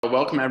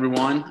Welcome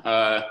everyone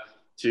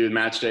to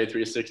Matchday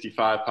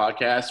 365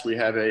 podcast. We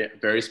have a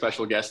very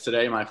special guest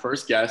today, my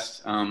first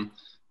guest on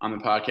the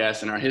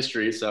podcast in our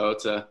history. So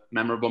it's a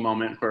memorable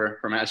moment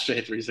for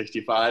Matchday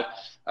 365.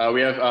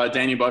 We have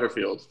Danny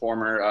Butterfield,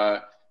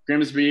 former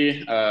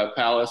Grimsby,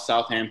 Palace,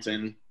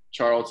 Southampton,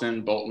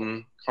 Charlton,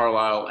 Bolton,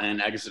 Carlisle,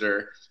 and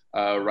Exeter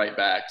right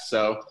back.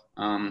 So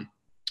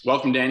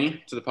welcome,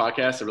 Danny, to the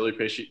podcast. I really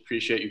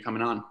appreciate you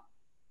coming on.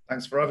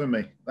 Thanks for having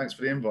me. Thanks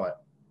for the invite.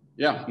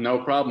 Yeah, no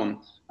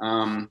problem.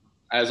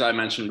 As I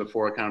mentioned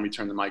before, kind of we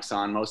turned the mics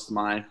on, most of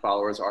my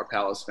followers are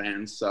Palace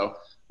fans. So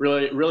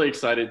really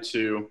excited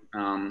to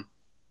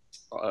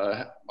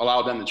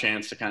allow them the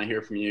chance to kind of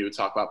hear from you,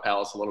 talk about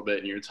Palace a little bit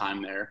and your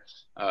time there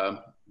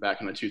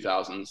back in the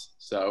 2000s.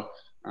 So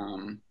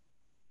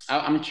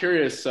I'm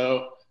curious.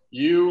 So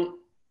you've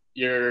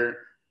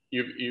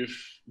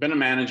been a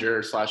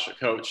manager / a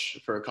coach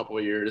for a couple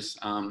of years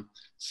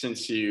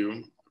since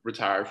you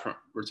retired from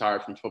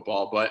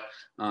football, but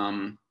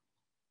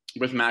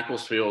with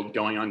Macclesfield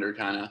going under,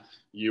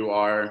 you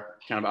are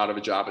kind of out of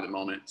a job at the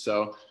moment.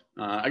 So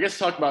I guess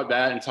talk about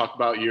that and talk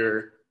about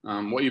your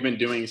what you've been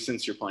doing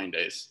since your playing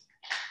days.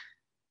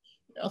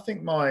 I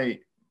think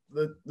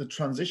the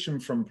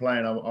transition from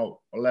playing,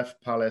 I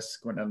left Palace,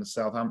 went down to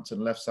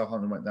Southampton,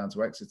 went down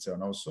to Exeter,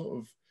 and I was sort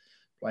of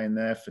playing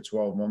there for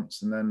 12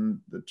 months. And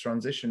then the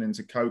transition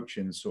into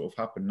coaching sort of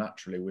happened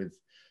naturally with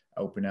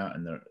helping out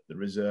in the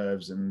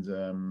reserves, and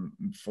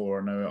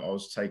before I know it, I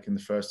was taking the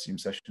first team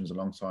sessions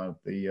alongside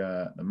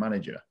the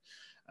manager,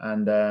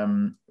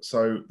 and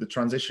so the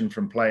transition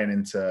from playing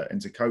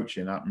into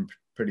coaching happened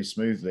pretty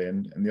smoothly,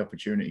 and the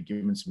opportunity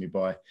given to me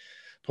by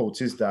Paul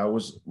Tisdale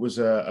was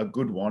a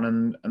good one,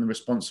 and the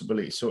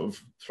responsibility sort of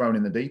thrown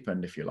in the deep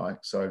end, if you like.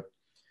 So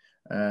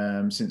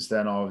since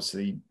then, I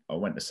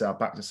went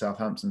back to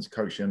Southampton to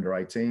coach the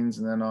under-18s,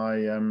 and then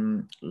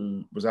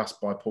I was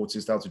asked by Paul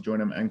Tisdale to join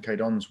him at MK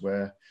Dons,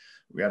 where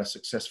we had a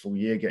successful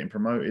year getting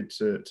promoted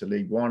to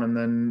League One, and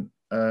then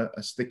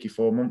a sticky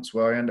 4 months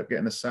where I ended up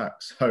getting a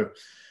sack. So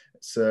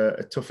it's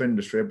a tough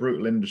industry, a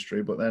brutal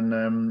industry. But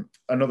then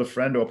another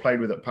friend who I played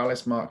with at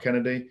Palace, Mark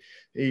Kennedy,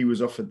 he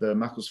was offered the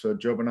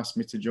Macclesfield job and asked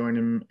me to join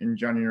him in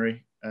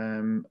January.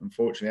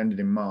 Unfortunately, ended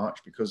in March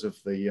because of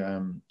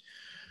the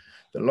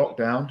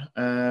lockdown,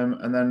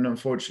 and then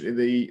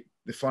unfortunately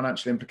the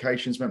financial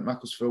implications meant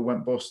Macclesfield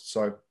went bust.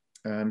 So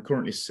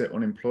currently sit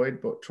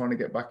unemployed, but trying to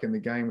get back in the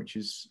game, which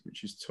is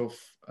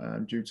tough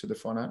due to the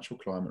financial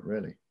climate,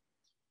 really.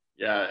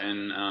 Yeah,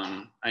 and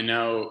I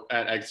know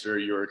at Exeter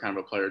you were kind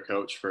of a player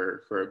coach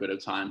for a bit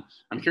of time.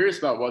 I'm curious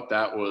about what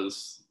that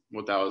was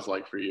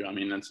like for you. I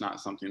mean, that's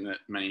not something that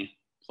many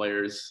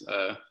players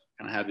kind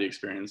of have the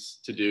experience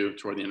to do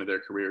toward the end of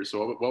their career.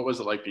 So what was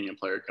it like being a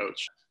player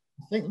coach?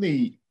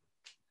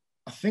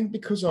 I think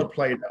because I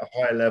played at a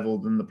higher level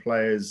than the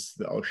players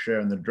that I was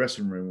sharing the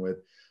dressing room with,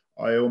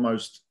 I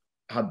almost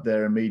had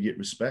their immediate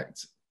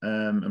respect,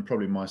 and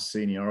probably my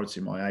seniority,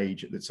 my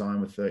age at the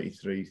time of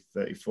 33,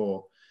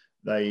 34,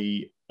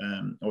 I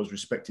was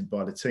respected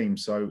by the team.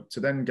 So to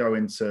then go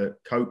into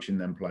coaching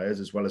them players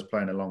as well as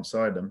playing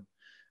alongside them,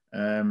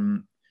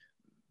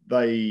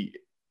 they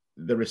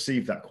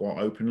received that quite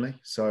openly.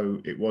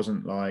 So it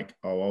wasn't like,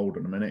 oh, hold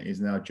on a minute,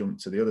 he's now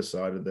jumped to the other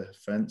side of the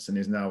fence and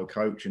he's now a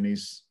coach and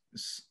he's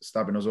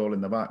stabbing us all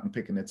in the back and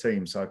picking the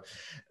team. So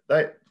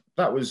that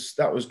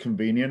was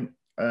convenient.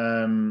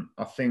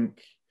 I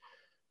think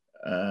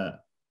I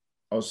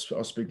was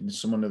speaking to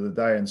someone the other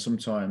day, and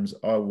sometimes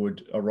I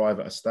would arrive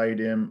at a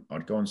stadium,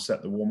 I'd go and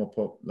set the warm-up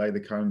up, lay the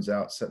cones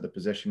out, set the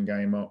possession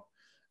game up,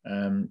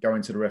 go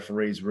into the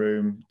referee's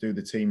room, do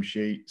the team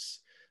sheets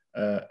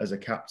as a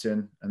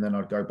captain, and then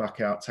I'd go back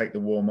out, take the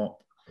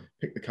warm-up,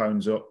 pick the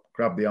cones up,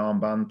 grab the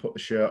armband, put the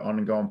shirt on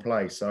and go and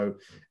play. So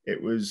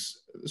it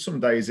was, some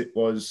days it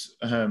was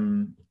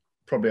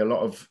probably a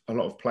lot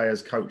of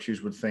players,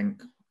 coaches would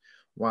think,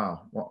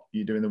 wow, what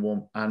you doing the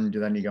warm, and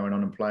then you're going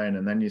on and playing,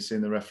 and then you're seeing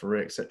the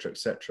referee, etc.,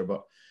 etc.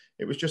 But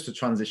it was just a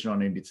transition I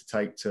needed to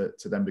take to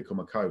then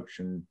become a coach.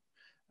 And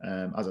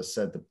as I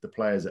said, the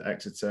players at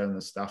Exeter and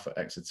the staff at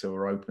Exeter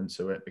were open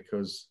to it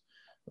because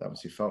they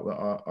obviously felt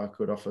that I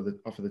could offer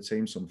the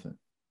team something.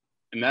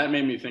 And that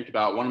made me think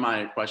about one of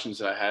my questions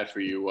that I had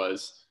for you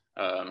was,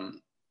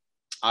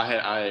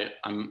 I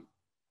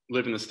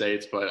live in the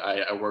States, but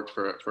I worked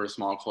for a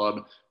small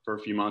club for a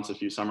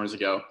few summers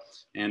ago.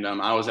 And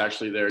I was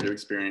actually there to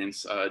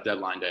experience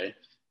deadline day,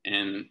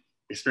 and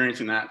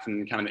experiencing that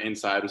from kind of the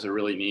inside was a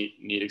really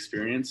neat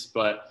experience,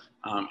 but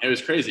it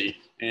was crazy.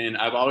 And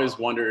I've always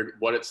wondered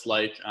what it's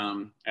like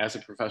as a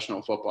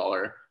professional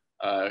footballer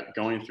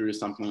going through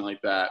something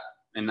like that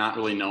and not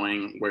really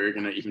knowing where you're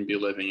going to even be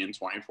living in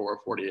 24 or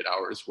 48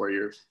 hours, where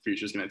your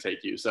future is going to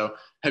take you. So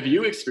have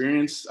you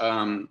experienced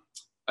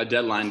a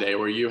deadline day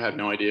where you have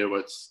no idea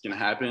what's going to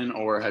happen,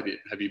 or have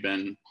you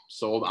been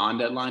sold on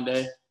deadline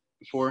day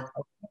before?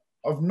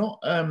 I've not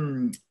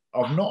on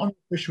the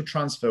official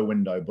transfer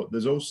window, but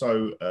there's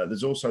also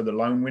the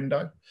loan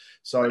window.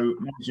 So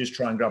managers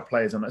try and grab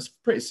players on. It's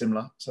pretty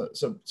similar.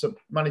 So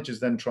managers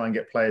then try and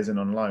get players in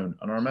on loan.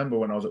 And I remember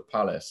when I was at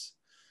Palace,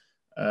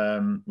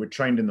 We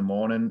trained in the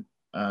morning,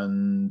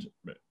 and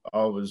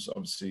I was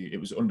obviously, it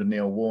was under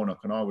Neil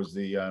Warnock, and I was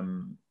the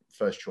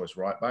first choice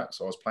right back.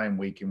 So I was playing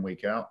week in,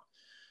 week out.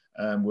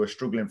 We were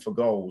struggling for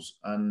goals,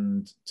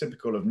 and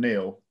typical of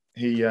Neil,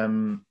 he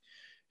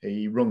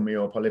rung me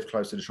up. I live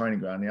close to the training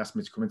ground. He asked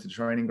me to come into the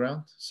training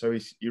ground. So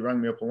he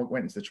rang me up and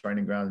went into the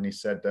training ground, and he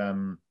said,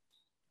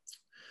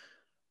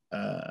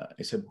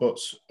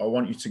 "Butts, I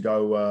want you to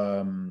go.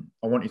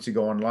 I want you to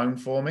go on loan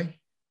for me."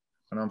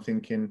 And I'm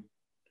thinking,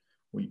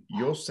 well,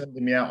 you're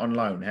sending me out on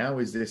loan. How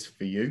is this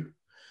for you?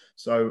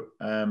 So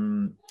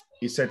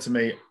he said to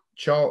me,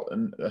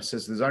 Charlton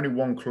says, there's only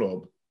one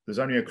club. There's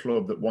only a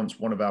club that wants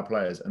one of our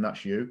players, and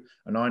that's you.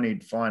 And I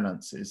need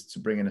finances to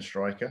bring in a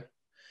striker.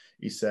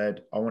 He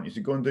said, I want you to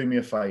go and do me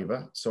a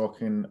favour so I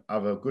can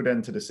have a good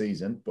end to the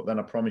season, but then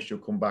I promise you'll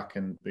come back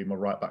and be my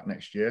right back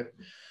next year.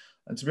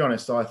 And to be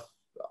honest, I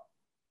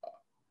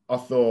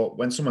thought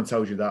when someone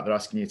tells you that, they're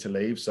asking you to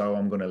leave, so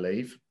I'm going to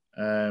leave.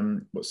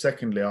 But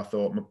secondly, I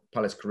thought my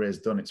Palace career's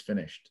done, it's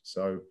finished.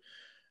 So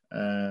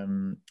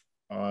I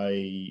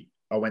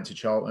went to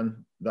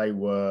Charlton. They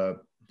were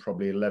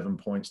probably 11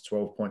 points,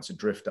 12 points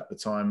adrift at the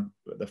time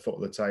at the foot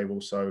of the table.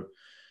 So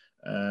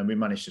we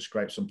managed to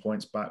scrape some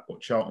points back.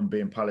 But Charlton,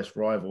 being Palace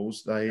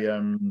rivals, they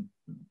didn't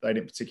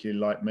particularly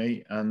like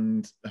me.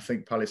 And I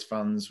think Palace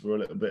fans were a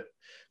little bit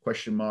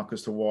question mark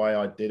as to why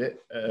I did it,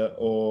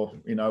 or,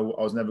 you know,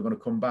 I was never going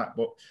to come back.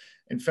 But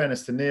in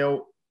fairness to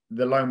Neil,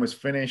 the loan was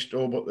finished,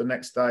 all but the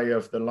next day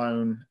of the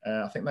loan,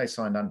 I think they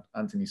signed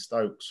Anthony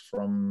Stokes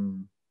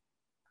from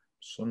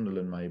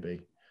Sunderland,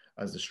 maybe,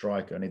 as the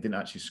striker, and he didn't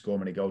actually score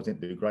many goals, didn't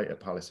do great at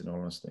Palace, in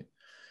all honesty.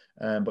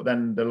 But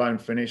then the loan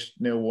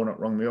finished. Neil Warnock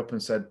rang me up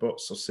and said,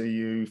 "Butts, I'll see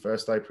you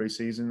first day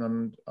pre-season,"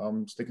 and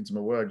I'm sticking to my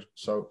word.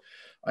 So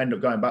I ended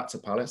up going back to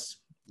Palace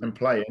and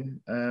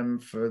playing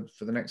for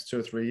the next 2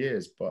 or 3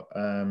 years. But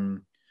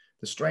the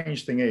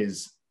strange thing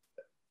is,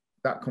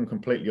 that come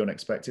completely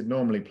unexpected.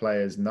 Normally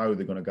players know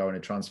they're going to go in a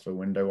transfer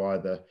window.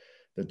 Either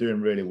they're doing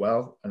really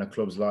well and a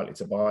club's likely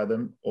to buy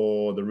them,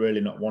 or they're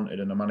really not wanted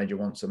and a manager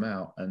wants them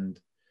out. And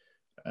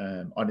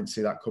I didn't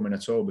see that coming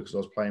at all, because I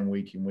was playing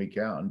week in, week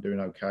out and doing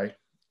okay.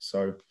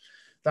 So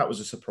that was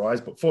a surprise.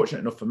 But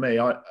fortunate enough for me,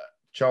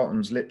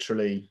 Charlton's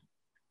literally,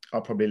 I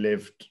probably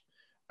lived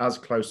as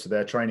close to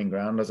their training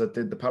ground as I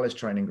did the Palace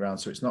training ground.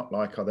 So it's not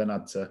like I then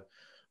had to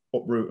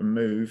uproot and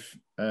move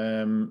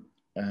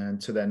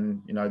and to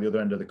then, you know, the other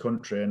end of the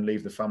country and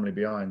leave the family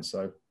behind.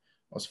 So I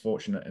was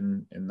fortunate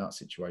in that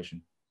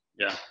situation.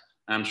 Yeah,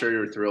 I'm sure you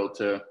were thrilled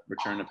to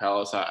return to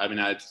Palace. I mean,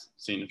 I'd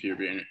seen a few of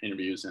your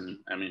interviews, and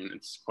I mean,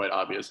 it's quite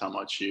obvious how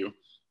much you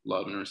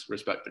love and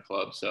respect the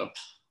club. So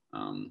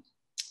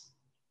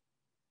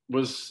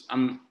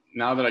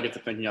now that I get to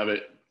thinking of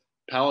it,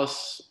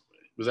 Palace,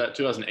 was that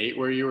 2008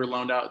 where you were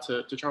loaned out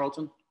to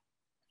Charlton?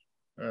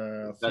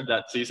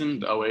 That season,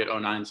 the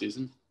 08-09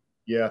 season?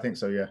 Yeah, I think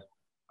so, yeah.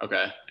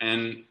 Okay.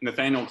 And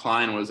Nathaniel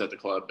Klein was at the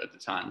club at the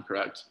time,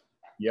 correct?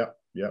 Yep.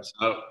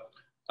 So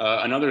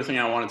another thing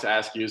I wanted to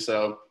ask you,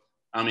 so,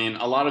 I mean,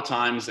 a lot of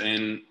times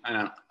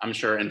I'm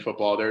sure in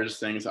football, there's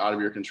things out of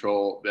your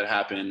control that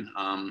happen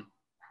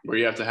where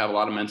you have to have a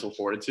lot of mental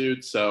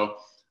fortitude. So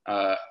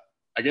I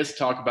guess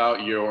talk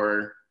about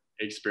your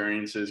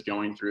experiences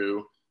going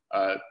through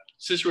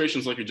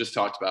situations like you just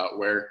talked about,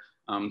 where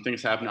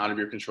things happen out of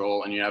your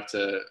control and you have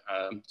to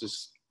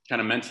just kind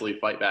of mentally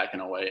fight back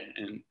in a way,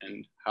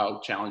 and how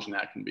challenging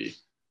that can be.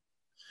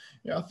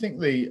 Yeah, I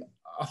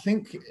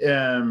think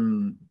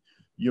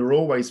you're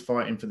always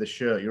fighting for the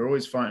shirt. You're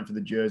always fighting for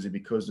the jersey,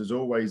 because there's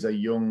always a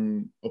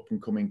young up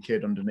and coming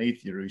kid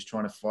underneath you who's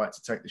trying to fight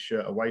to take the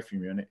shirt away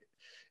from you. And it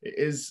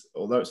is,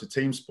 although it's a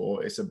team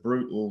sport, it's a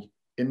brutal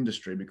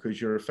industry, because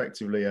you're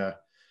effectively a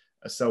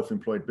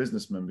self-employed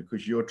businessman,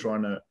 because you're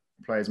trying to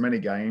play as many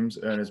games,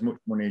 earn as much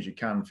money as you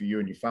can for you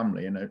and your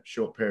family in a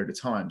short period of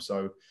time.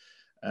 So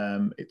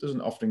it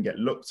doesn't often get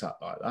looked at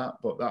like that,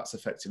 but that's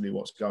effectively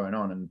what's going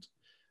on.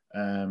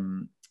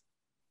 And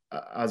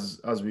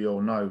as we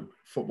all know,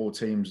 football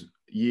teams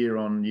year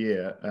on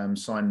year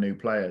sign new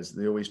players.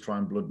 They always try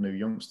and blood new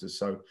youngsters.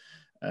 So,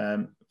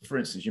 for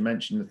instance, you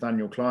mentioned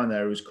Nathaniel Klein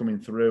there, who's coming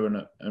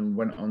through and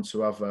went on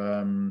to have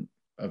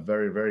a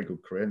very, very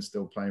good career and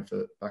still playing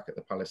back at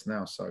the Palace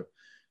now. So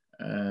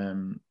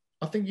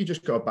I think you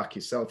just got to back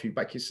yourself. You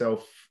back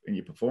yourself in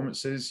your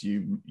performances.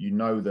 You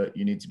know that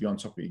you need to be on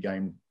top of your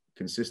game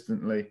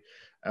consistently,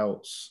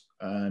 else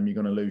you're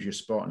going to lose your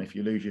spot. And if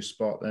you lose your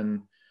spot,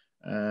 then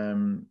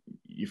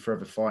you're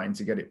forever fighting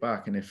to get it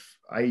back. And if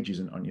age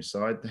isn't on your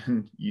side,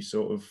 then you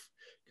sort of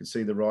can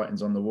see the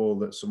writings on the wall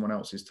that someone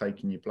else is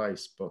taking your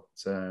place. But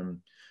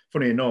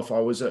funny enough, I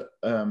was at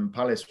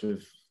Palace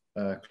with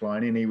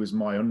Klein, and he was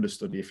my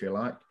understudy, if you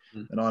like.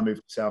 And I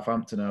moved to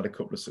Southampton. I had a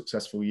couple of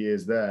successful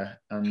years there,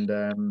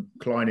 and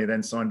Klein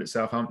then signed at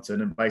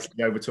Southampton and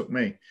basically overtook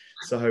me.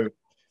 So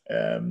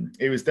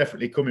it was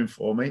definitely coming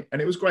for me,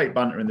 and it was great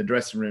banter in the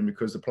dressing room,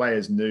 because the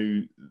players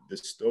knew the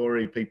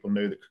story. People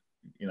knew that,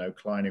 you know,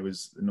 Klein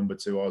was the number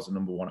 2, I was the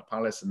number 1 at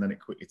Palace, and then it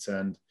quickly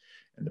turned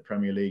in the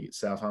Premier League at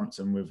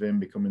Southampton with him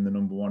becoming the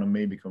number 1 and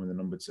me becoming the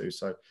number 2.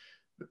 So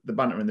the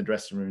banter in the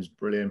dressing room is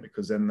brilliant,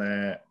 because then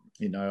they're,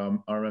 you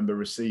know, I remember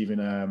receiving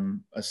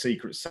a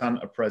Secret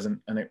Santa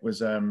present, and it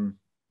was a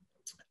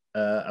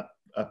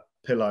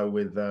pillow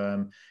with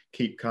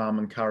 "Keep calm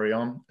and carry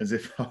on," as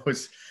if I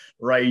was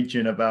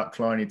raging about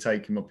Kleiny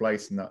taking my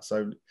place in that.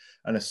 So,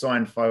 and a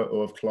signed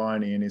photo of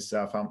Kleiny in his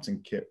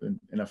Southampton kit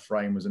in a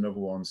frame was another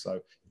one.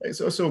 So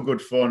it's all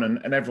good fun,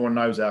 and everyone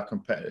knows how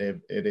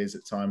competitive it is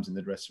at times in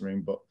the dressing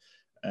room. But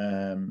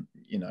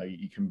you know,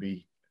 you can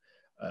be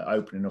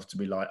open enough to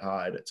be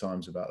light-hearted at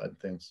times about that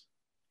things.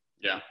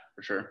 Yeah,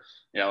 for sure.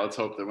 Yeah, let's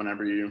hope that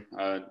whenever you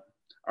are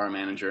a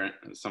manager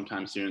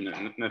sometime soon,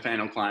 that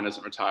Nathaniel Klein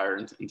doesn't retire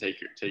and take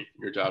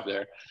your job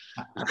there.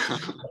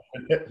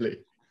 Definitely.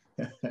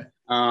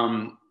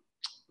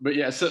 But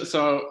yeah,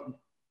 so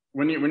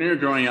when you were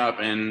growing up,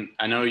 and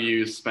I know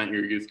you spent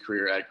your youth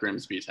career at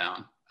Grimsby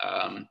Town.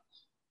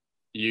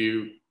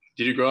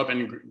 Did you grow up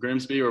in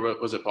Grimsby, or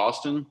was it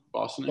Boston?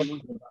 Boston,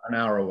 England? An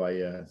hour away,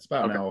 yeah. It's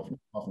about an hour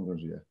from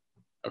Grimsby, yeah.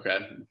 Okay.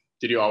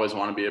 Did you always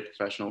want to be a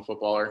professional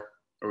footballer,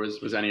 or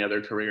was any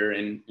other career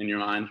in your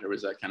mind, or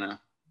was that kind of?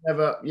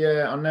 Never.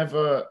 Yeah,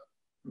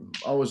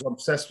 I was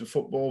obsessed with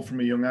football from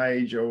a young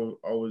age. I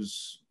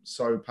was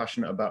so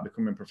passionate about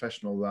becoming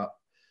professional that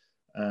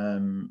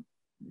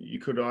you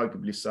could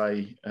arguably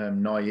say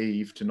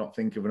naive to not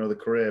think of another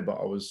career, but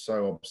I was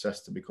so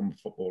obsessed to become a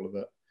footballer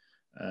that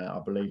I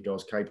believed I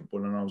was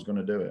capable and I was going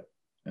to do it.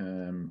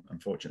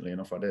 Unfortunately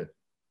enough, I did.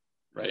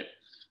 Right.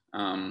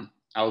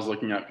 I was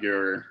looking up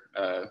your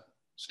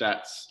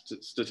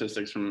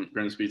statistics from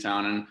Grimsby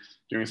Town and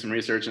doing some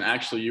research, and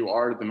actually you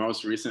are the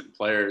most recent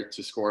player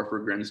to score for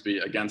Grimsby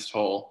against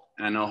Hull.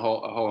 And I know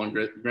Hull and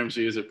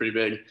Grimsby is a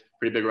pretty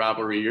big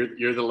rivalry.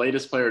 You're the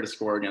latest player to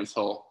score against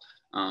Hull.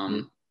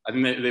 I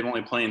think they've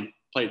only played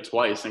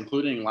twice,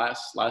 including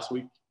last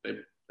week they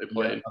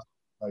played.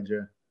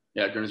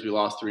 Yeah, Grimsby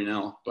lost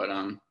 3-0, but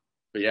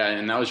yeah,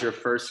 and that was your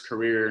first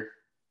career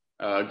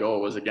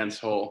goal was against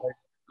Hull.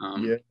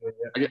 I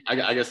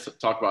guess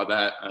talk about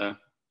that.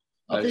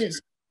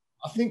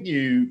 I think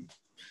you,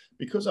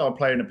 because I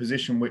play in a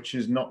position which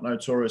is not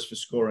notorious for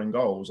scoring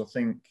goals.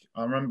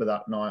 I remember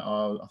that night.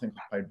 I think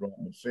I played right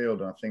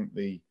midfield, and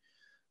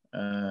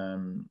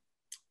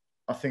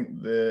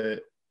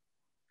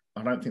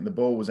I don't think the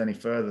ball was any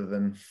further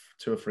than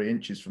 2 or 3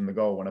 inches from the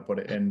goal when I put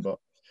it in. But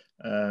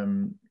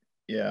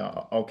yeah,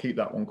 I'll keep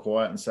that one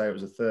quiet and say it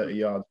was a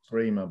 30-yard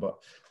screamer. But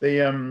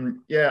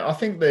I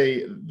think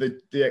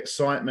the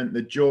excitement,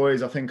 the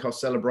joys, I think I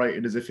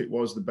celebrated as if it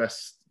was the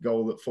best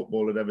goal that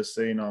football had ever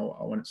seen. I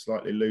went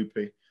slightly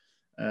loopy,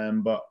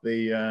 but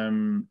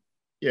the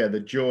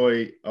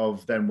joy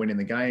of then winning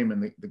the game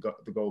and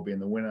the goal being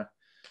the winner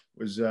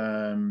was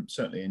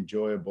certainly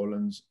enjoyable,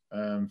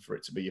 and for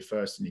it to be your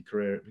first in your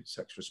career, it's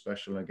extra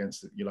special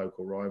against your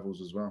local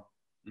rivals as well.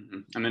 Mm-hmm.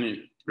 And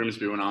then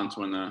Grimsby went on to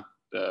win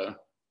the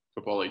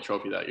Football League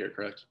trophy that year,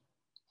 correct?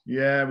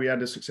 Yeah, we had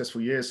a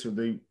successful year. So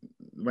we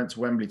went to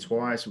Wembley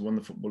twice, we won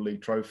the Football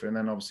League trophy, and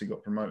then obviously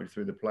got promoted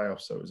through the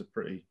playoffs. So it was a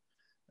pretty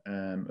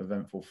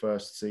eventful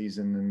first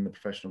season in the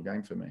professional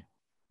game for me.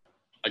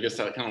 I guess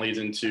that kind of leads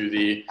into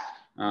the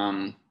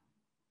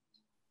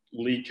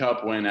League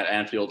Cup win at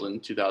Anfield in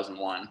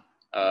 2001,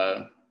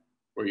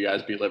 where you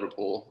guys beat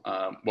Liverpool.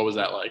 What was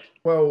that like?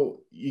 Well,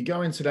 you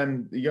go into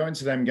them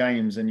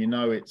games, and you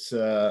know it's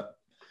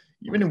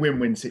you're in a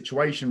win-win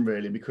situation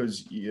really,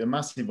 because you're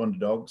massive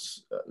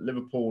underdogs.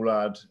 Liverpool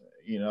had,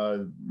 you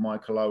know,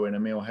 Michael Owen,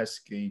 Emile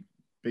Heskey,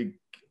 big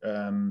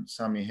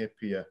Sami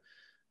Hyypiä,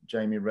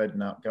 Jamie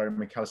Redknapp, Gary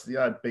McAllister.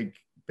 They had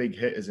big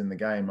hitters in the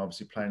game,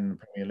 obviously playing in the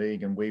Premier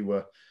League, and we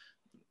were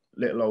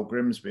little old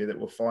Grimsby that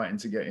were fighting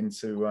to get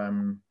into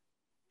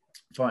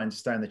fighting to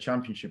stay in the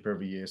Championship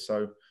every year.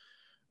 So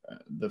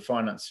the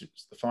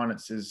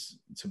finances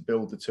to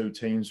build the two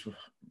teams were,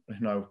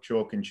 you know,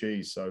 chalk and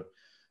cheese. So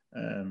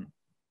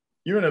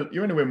you're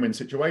in a win-win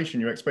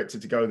situation. You're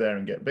expected to go there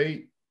and get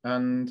beat,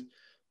 and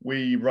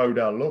we rode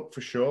our luck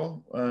for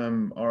sure.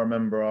 I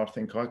remember, I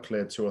think I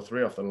cleared 2 or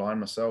 3 off the line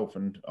myself,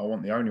 and I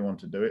wasn't the only one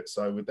to do it.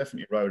 So we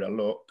definitely rode our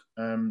luck.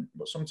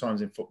 But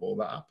sometimes in football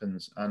that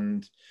happens.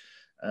 And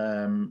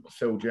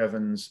Phil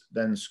Jevons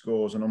then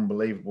scores an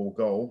unbelievable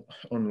goal,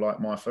 unlike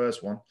my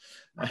first one.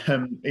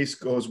 He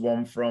scores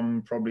one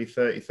from probably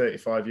 30,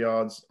 35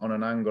 yards on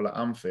an angle at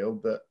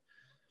Anfield that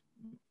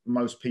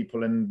most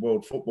people in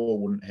world football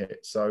wouldn't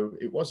hit. So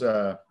it was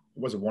a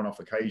one-off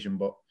occasion,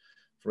 but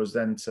for us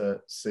then to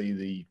see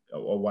the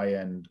away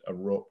end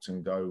erupt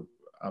and go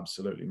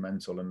absolutely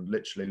mental, and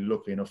literally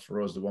lucky enough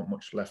for us, there wasn't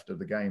much left of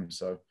the game.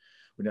 So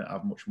we didn't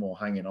have much more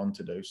hanging on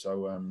to do.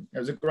 So it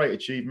was a great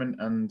achievement,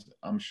 and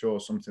I'm sure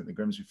something the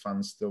Grimsby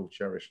fans still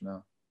cherish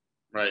now.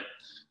 Right.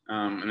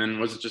 And then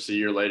was it just a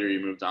year later you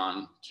moved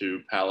on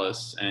to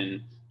Palace,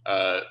 and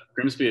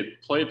Grimsby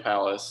had played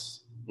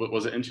Palace,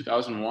 was it in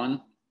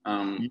 2001,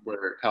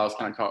 where Palace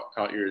kind of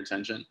caught your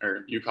attention,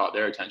 or you caught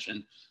their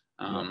attention?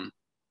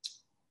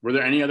 Were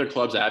there any other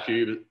clubs after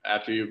you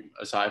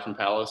aside from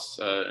Palace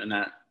in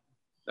that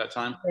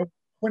time?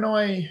 when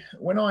I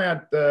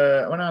had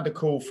a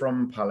call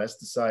from Palace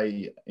to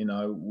say,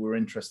 we're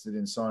interested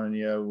in signing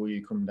you, will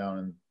you come down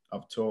and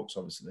have talks?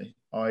 Obviously,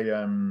 I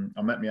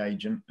met my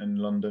agent in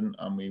London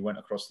and we went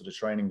across to the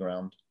training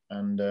ground.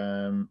 And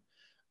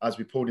as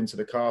we pulled into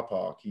the car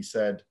park, he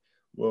said,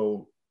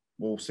 "Well,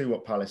 we'll see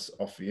what Palace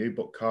offer you,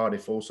 but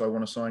Cardiff also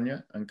want to sign you."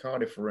 And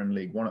Cardiff were in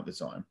League One at the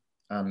time,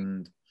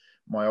 and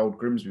my old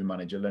Grimsby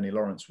manager, Lenny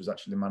Lawrence, was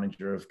actually the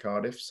manager of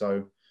Cardiff,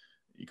 so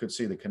you could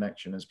see the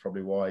connection as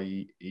probably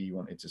why he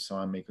wanted to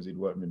sign me, because he'd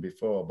worked with me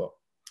before. But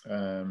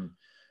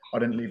I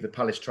didn't leave the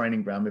Palace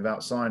training ground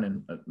without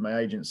signing. My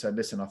agent said,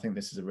 "Listen, I think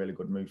this is a really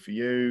good move for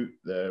you.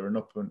 They're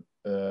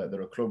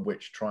a club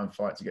which try and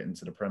fight to get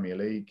into the Premier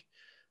League.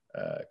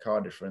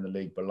 Cardiff are in the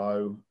league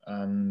below,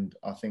 and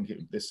I think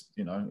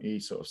he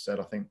sort of said,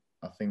 I think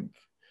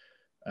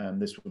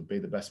this would be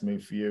the best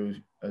move for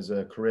you as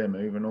a career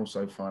move and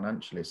also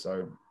financially."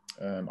 So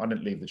I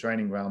didn't leave the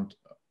training ground.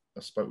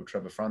 I spoke with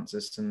Trevor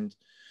Francis, and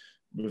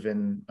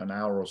within an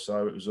hour or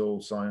so, it was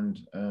all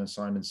signed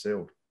and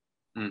sealed.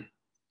 Mm.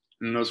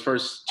 In those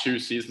first 2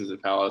 seasons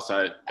at Palace,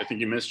 I think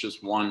you missed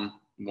just one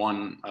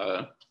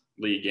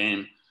league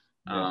game,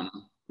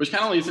 which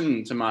kind of leads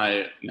into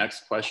my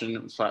next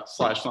question /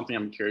 something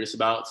I'm curious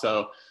about.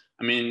 So,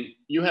 I mean,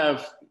 you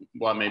have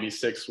maybe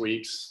 6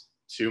 weeks,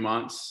 2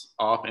 months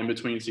off in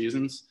between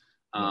seasons,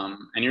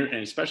 and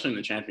especially in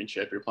the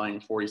championship, you're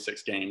playing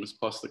 46 games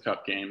plus the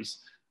cup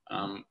games.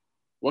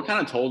 What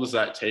kind of toll does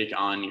that take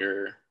on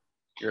your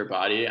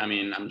body? I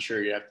mean, I'm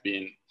sure you have to be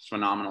in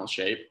phenomenal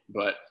shape,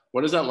 but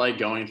what is that like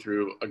going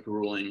through a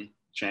grueling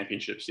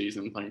championship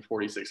season, playing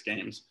 46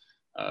 games,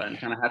 and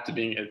kind of have to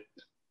being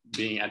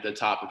at the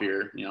top of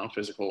your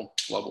physical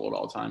level at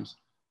all times?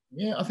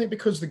 Yeah, I think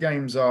because the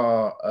games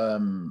are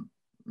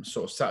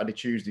sort of Saturday,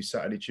 Tuesday,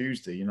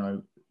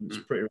 it's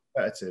pretty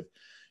repetitive.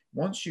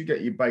 Once you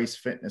get your base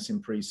fitness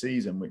in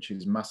pre-season, which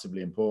is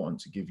massively important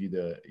to give you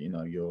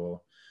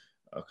your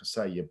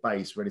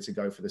base ready to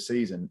go for the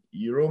season,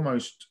 you're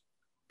almost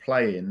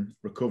playing,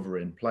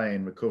 recovering.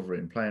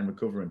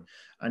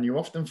 And you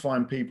often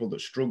find people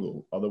that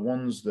struggle are the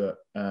ones that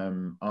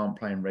aren't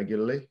playing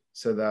regularly.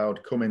 So they'll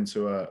come into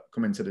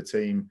the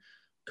team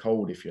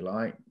cold, if you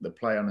like. They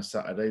play on a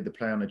Saturday, they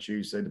play on a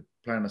Tuesday, they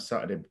play on a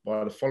Saturday.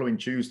 By the following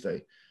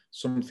Tuesday,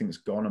 something's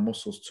gone, a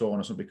muscle's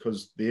torn or something,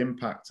 because the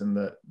impact and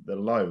the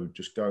load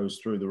just goes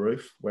through the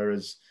roof.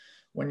 Whereas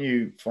when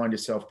you find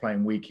yourself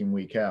playing week in,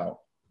 week out,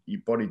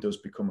 your body does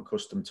become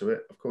accustomed to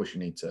it. Of course, you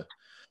need to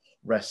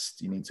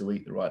rest, you need to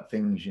eat the right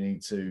things, you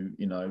need to,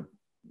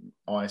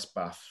 ice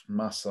bath,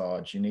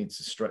 massage, you need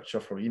to stretch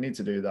off, you need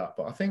to do that.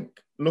 But I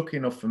think, lucky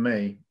enough for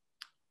me,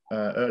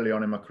 early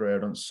on in my career, I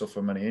don't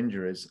suffer many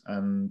injuries,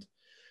 and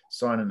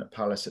signing at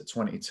Palace at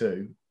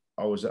 22,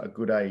 I was at a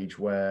good age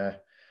where,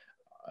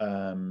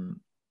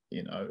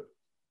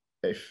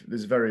 if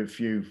there's very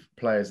few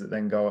players that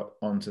then go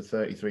on to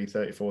 33,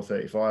 34,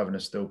 35 and are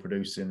still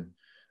producing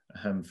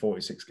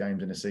 46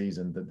 games in a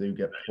season, that do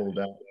get pulled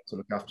out to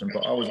look after them.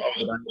 But I was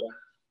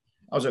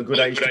at a good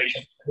age to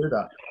do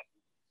that.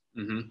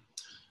 And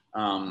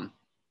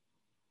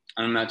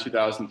in that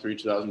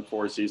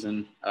 2003-2004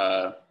 season,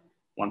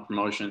 won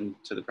promotion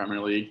to the Premier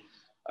League.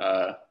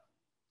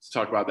 Let's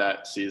talk about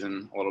that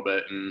season a little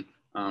bit, and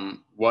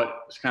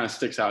what kind of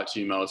sticks out to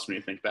you most when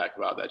you think back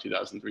about that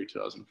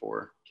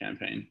 2003-2004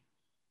 campaign?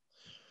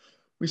 I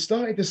think we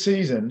started the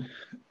season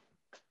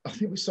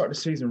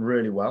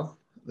really well.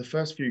 The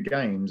first few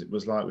games, it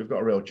was like, we've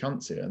got a real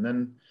chance here.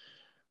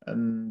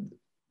 And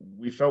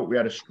we felt we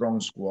had a strong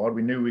squad.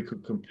 We knew we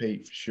could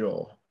compete for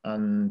sure.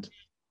 And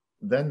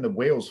then the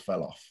wheels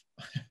fell off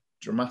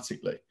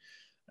dramatically.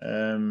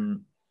 Manager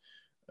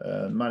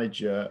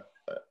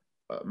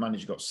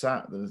got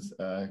sacked.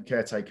 The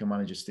caretaker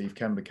manager, Steve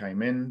Kember,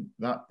 came in.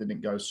 That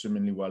didn't go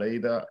swimmingly well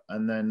either.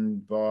 And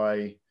then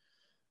by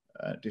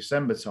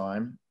December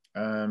time,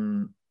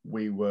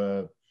 we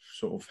were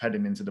sort of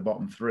heading into the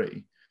bottom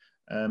 3.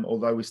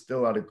 Although we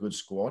still had a good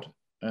squad,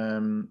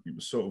 it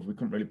was sort of, we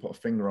couldn't really put a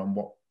finger on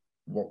what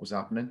was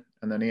happening.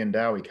 And then Ian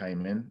Dowie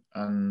came in,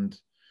 and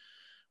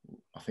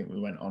I think we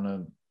went on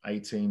a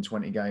 18,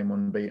 20 game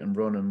unbeaten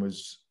run, and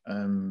was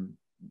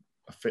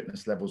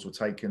fitness levels were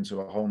taken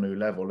to a whole new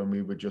level, and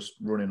we were just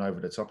running over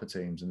the top of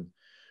teams. And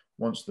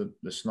once the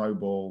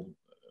snowball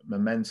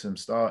momentum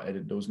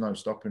started, there was no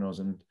stopping us.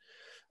 And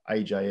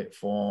AJ hit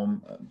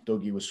form,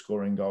 Dougie was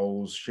scoring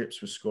goals,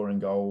 Ships was scoring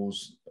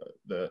goals.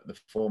 The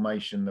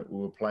formation that we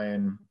were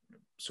playing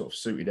sort of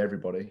suited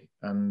everybody,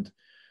 and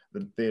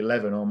the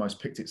 11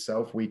 almost picked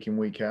itself week in,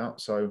 week out.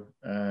 So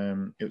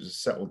it was a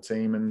settled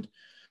team, and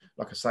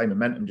like I say,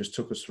 momentum just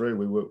took us through.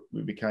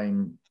 We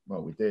became,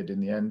 well, we did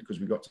in the end, because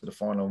we got to the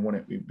final and won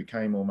it. We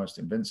became almost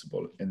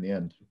invincible in the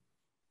end.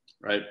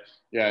 Right.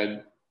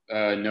 Yeah,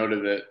 I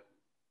noted that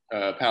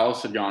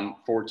Palace had gone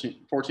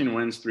 14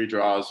 wins, 3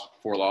 draws,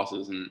 4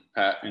 losses, and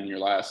Pat, in your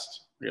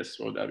last, I guess,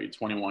 what would that be,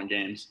 21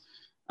 games.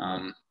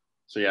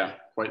 So yeah,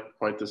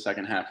 quite the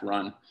second half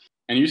run.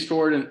 And you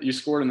scored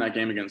in that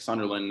game against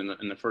Sunderland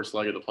in the first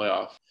leg of the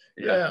playoff.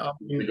 Yeah,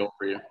 the goal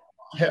for you.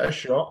 hit a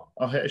shot.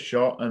 I hit a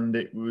shot, and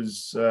it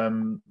was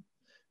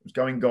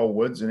going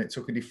goalwards, and it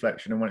took a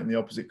deflection and went in the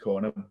opposite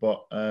corner.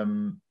 But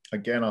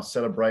again, I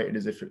celebrated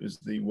as if it was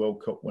the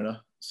World Cup winner.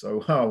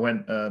 So I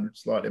went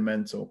slightly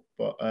mental.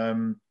 But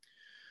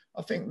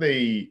I think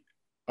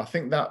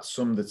that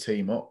summed the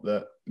team up.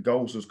 That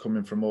goals was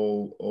coming from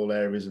all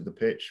areas of the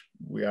pitch.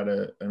 We had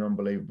an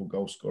unbelievable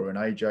goal scorer, and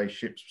AJ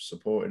Ships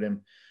supported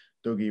him.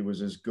 Dougie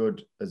was as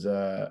good as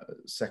a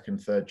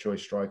second, third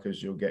choice striker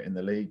as you'll get in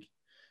the league.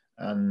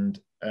 And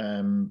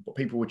but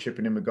people were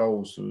chipping in with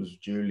goals. There was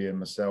Julian,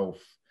 myself,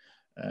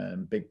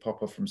 Big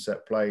Popper from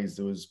set plays.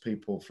 There was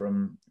people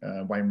from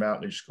Wayne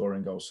Routledge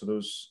scoring goals. So there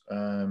was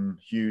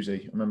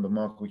Hughesy. I remember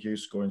Michael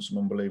Hughes scoring some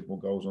unbelievable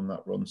goals on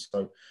that run.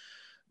 So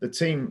the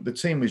team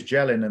was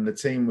gelling, and the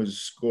team was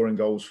scoring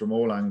goals from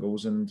all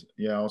angles. And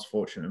yeah, I was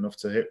fortunate enough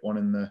to hit one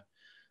in the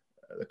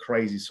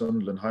crazy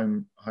Sunderland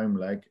home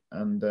leg,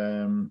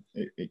 and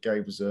it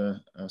gave us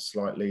a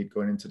slight lead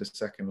going into the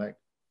second leg.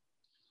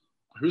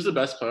 Who's the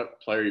best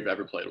player you've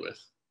ever played with?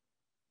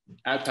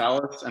 At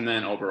Palace, and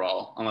then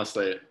overall, unless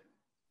they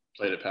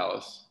played at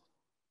Palace.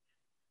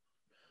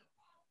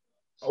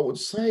 I would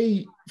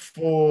say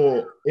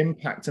for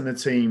impact in the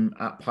team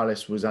at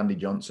Palace was Andy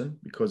Johnson,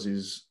 because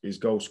his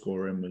goal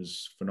scoring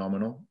was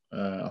phenomenal.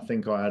 I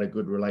think I had a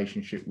good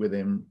relationship with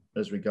him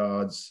as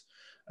regards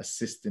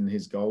assisting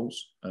his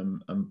goals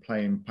and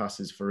playing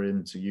passes for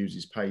him to use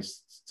his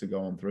pace to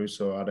go on through.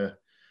 So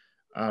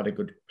I had a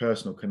good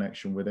personal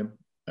connection with him.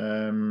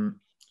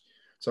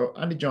 So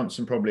Andy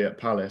Johnson probably at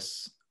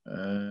Palace.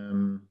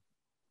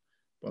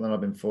 But then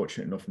I've been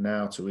fortunate enough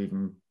now to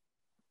even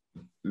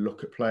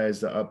look at players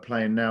that are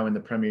playing now in the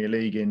Premier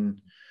League, in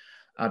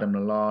Adam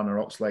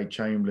Lallana,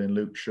 Oxlade-Chamberlain,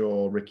 Luke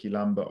Shaw, Ricky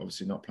Lambert,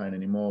 obviously not playing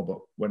anymore, but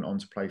went on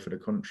to play for the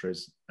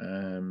countries.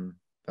 I've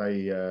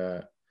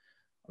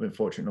been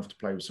fortunate enough to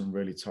play with some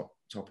really top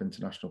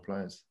international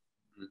players.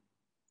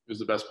 Who's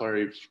the best player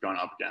you've gone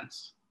up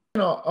against?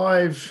 You know,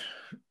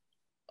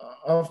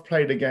 I've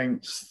played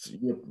against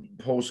your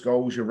Paul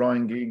Scholes, your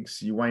Ryan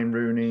Giggs, your Wayne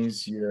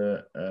Rooney's,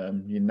 your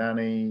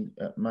Nani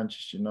at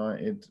Manchester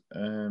United.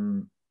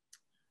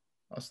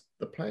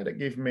 The player that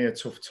gave me a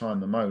tough time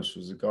the most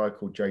was a guy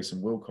called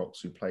Jason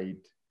Wilcox, who played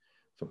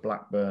for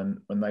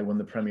Blackburn when they won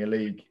the Premier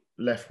League.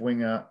 Left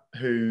winger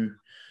who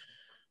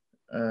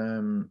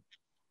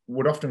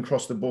would often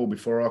cross the ball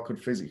before I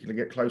could physically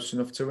get close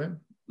enough to him.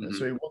 Mm-hmm.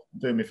 So he wasn't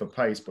doing me for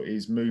pace, but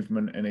his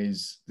movement and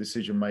his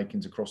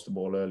decision-making to cross the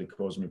ball early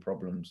caused me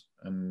problems.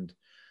 And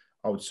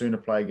I would sooner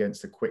play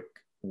against a quick,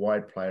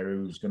 wide player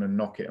who was going to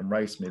knock it and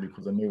race me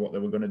because I knew what they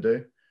were going to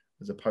do,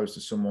 as opposed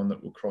to someone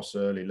that would cross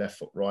early, left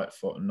foot, right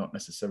foot, and not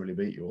necessarily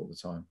beat you all the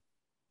time.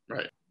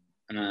 Right.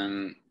 And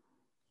then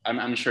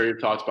I'm sure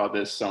you've talked about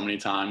this so many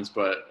times,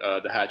 but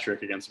the hat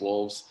trick against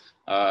Wolves,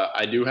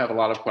 I do have a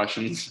lot of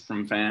questions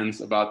from fans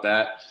about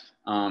that.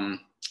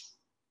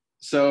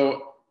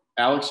 So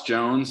Alex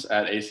Jones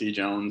at AC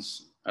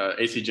Jones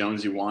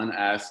U1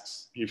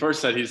 asks, he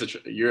first said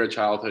you're a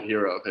childhood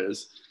hero of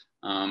his.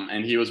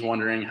 And he was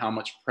wondering how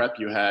much prep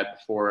you had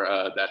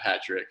for that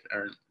hat trick,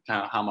 or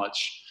how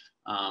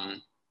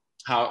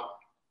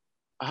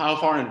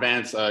far in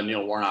advance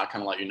Neil Warnock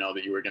kind of let you know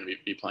that you were going to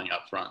be playing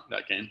up front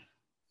that game.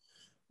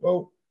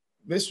 Well,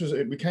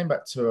 we came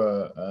back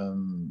to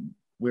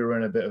we were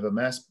in a bit of a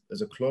mess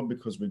as a club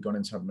because we'd gone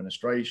into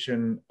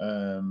administration.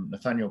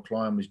 Nathaniel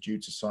Klein was due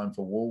to sign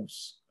for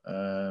Wolves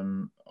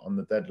on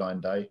the deadline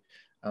day,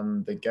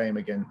 and the game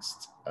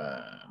against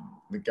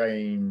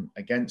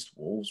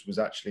Wolves was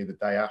actually the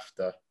day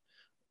after,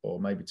 or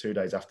maybe 2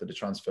 days after the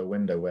transfer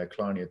window, where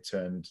Klein had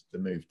turned the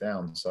move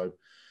down. So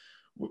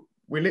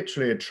we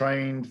literally had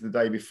trained the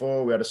day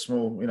before. We had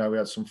we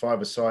had some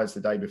five-a-sides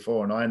the day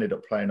before, and I ended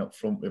up playing up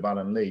front with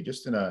Alan Lee,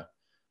 just in a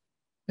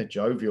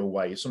jovial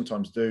way. You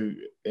sometimes do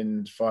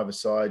in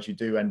five-a-sides. You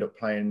do end up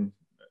playing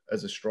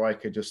as a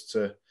striker just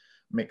to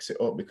mix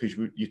it up because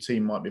your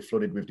team might be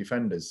flooded with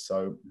defenders.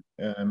 So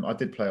I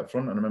did play up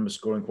front, and I remember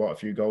scoring quite a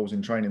few goals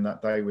in training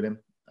that day with him.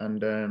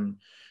 And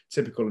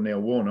typical of Neil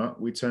Warnock,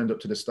 we turned up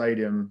to the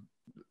stadium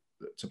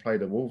to play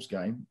the Wolves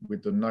game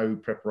with no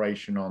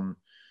preparation on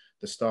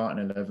the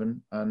starting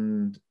 11,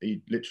 and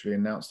he literally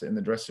announced it in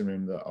the dressing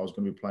room that I was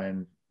going to be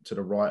playing to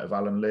the right of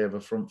Alan Lee of a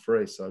front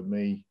three. So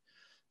me,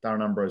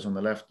 Darren Ambrose on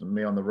the left, and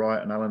me on the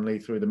right, and Alan Lee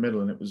through the middle,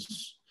 and it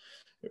was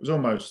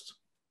almost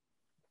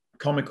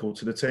comical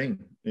to the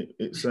team.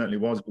 It certainly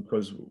was,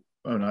 because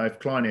I don't know, if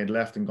Klein had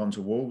left and gone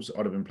to Wolves,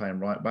 I'd have been playing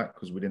right back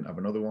because we didn't have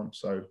another one.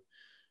 So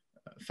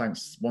thank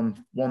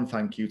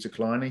you to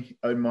Klein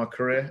in my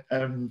career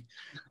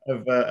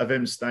of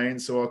him staying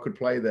so I could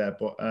play there.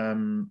 But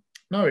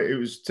no, it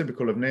was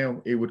typical of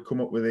Neil. He would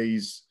come up with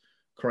these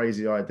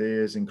crazy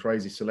ideas and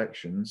crazy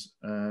selections,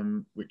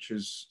 which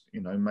has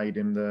made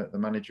him the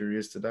manager he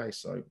is today.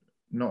 So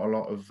not a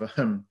lot of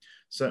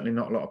certainly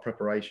not a lot of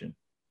preparation.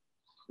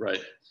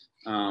 Right.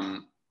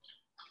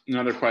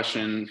 Another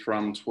question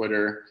from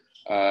Twitter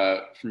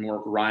from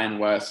Ryan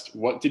West.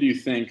 What did you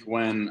think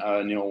when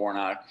Neil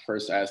Warnock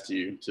first asked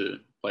you to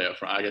play up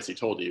front? I guess he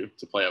told you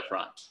to play up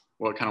front.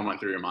 What kind of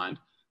went through your mind?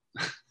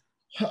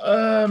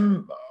 I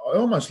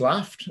almost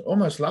laughed,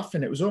 almost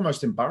laughing. It was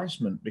almost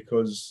embarrassment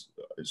because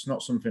it's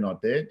not something I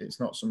did. It's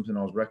not something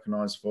I was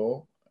recognised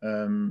for.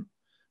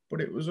 But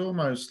it was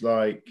almost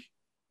like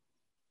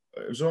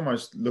it was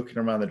almost looking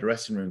around the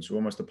dressing room to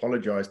almost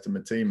apologise to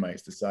my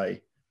teammates to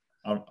say,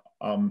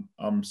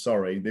 I'm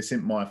sorry, this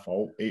isn't my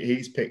fault.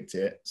 He's picked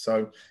it."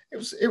 So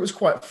it was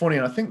quite funny,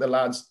 and I think the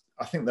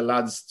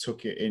lads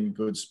took it in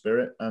good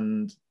spirit.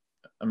 And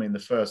I mean, the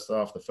first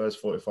half, the first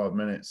 45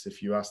 minutes,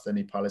 if you asked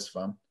any Palace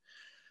fan,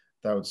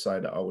 they would say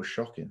that I was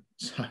shocking.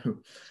 So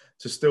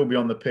to still be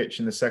on the pitch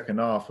in the second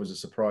half was a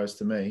surprise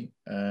to me.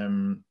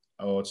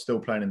 Or still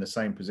playing in the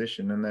same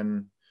position, and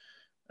then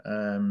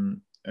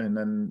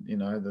you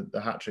know the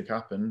hat trick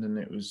happened, and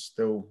it was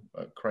still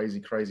a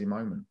crazy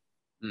moment.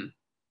 Mm.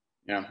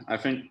 Yeah, I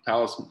think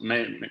Palace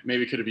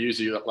maybe could have used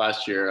you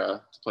last year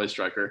to play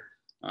striker.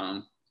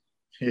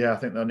 Yeah, I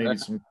think they needed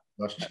some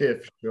last year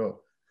for sure.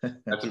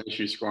 That's an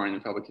issue scoring.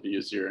 You probably could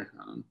use your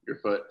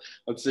foot.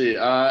 Let's see.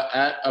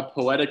 At a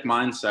poetic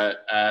mindset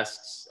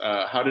asks,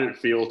 how did it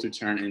feel to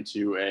turn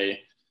into a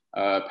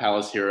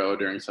Palace hero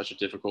during such a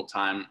difficult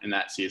time in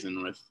that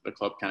season with the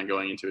club kind of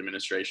going into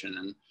administration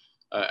and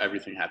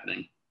everything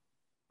happening?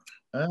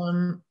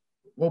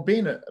 Well,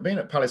 being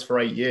at Palace for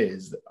 8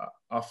 years,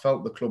 I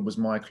felt the club was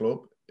my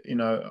club. You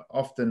know,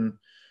 often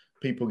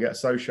people get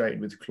associated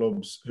with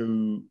clubs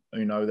who,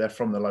 you know, they're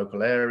from the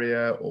local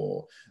area,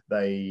 or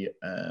they're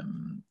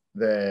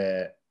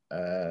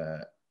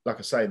like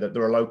I say, that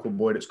they're a local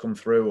boy that's come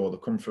through, or they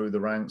come through the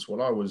ranks.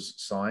 Well, I was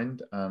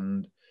signed,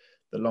 and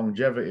the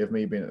longevity of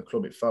me being at the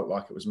club, it felt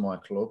like it was my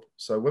club.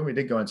 So when we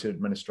did go into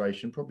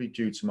administration, probably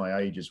due to my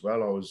age as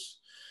well, I was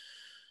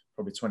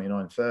probably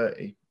 29,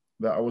 30,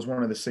 that I was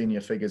one of the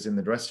senior figures in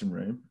the dressing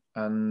room,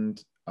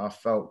 and I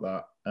felt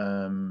that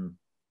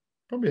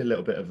probably a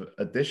little bit of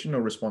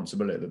additional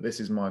responsibility, that this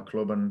is my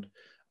club and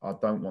I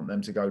don't want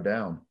them to go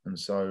down. And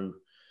so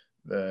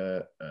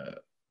the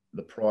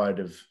pride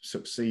of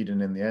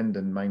succeeding in the end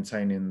and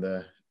maintaining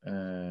the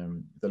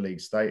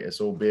league status,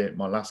 albeit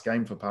my last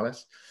game for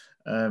Palace,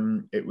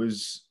 it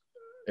was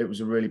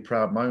a really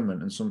proud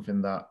moment, and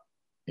something that,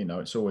 you know,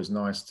 it's always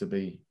nice to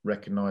be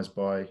recognised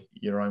by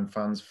your own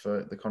fans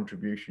for the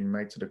contribution you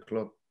made to the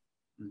club.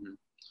 Mm-hmm.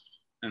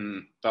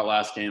 And that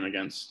last game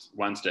against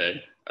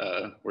Wednesday,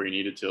 where you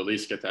needed to at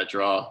least get that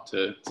draw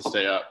to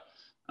stay up.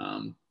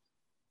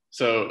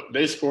 So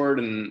they scored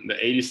in the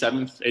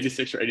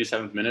 86th or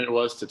 87th minute it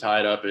was to tie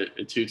it up at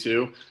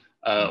 2-2.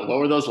 What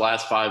were those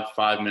last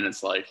five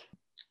minutes like?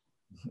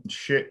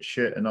 Shit,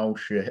 and old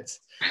shit.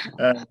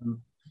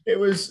 It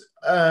was,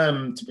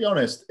 to be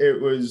honest,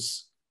 it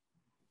was.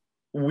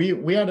 We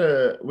had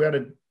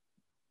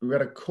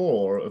a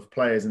core of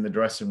players in the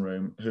dressing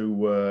room who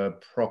were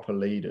proper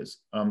leaders.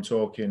 I'm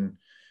talking,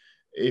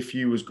 if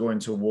you was going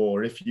to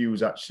war, if you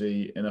was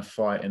actually in a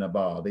fight in a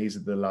bar, these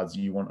are the lads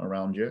you want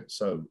around you.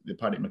 So the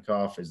Paddy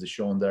McCarthy's, the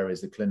Sean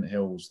Derrys, the Clint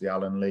Hills, the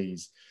Alan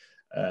Lees.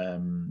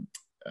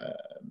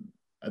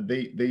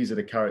 These are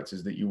the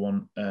characters that you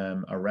want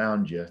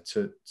around you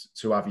to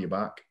have your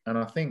back. And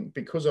I think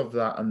because of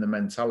that and the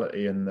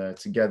mentality and the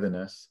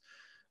togetherness,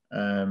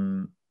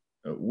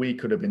 we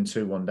could have been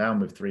 2-1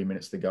 down with 3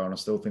 minutes to go, and I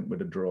still think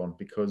we'd have drawn,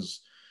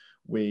 because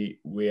we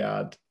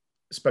had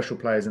special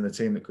players in the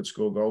team that could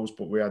score goals,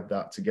 but we had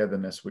that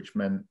togetherness, which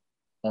meant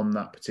on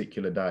that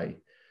particular day,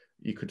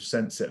 you could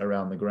sense it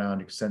around the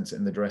ground, you could sense it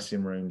in the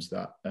dressing rooms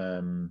that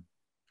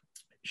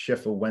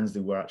Sheffield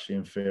Wednesday were actually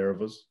in fear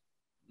of us.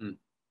 Mm.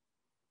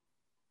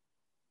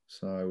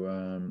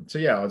 So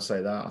yeah, I'd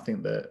say that. I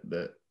think that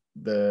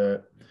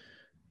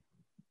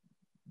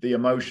the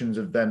emotions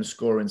of them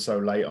scoring so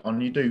late on,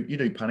 you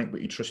do panic,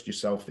 but you trust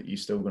yourself that you're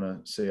still going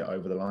to see it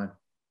over the line.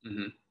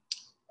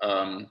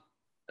 Mm-hmm.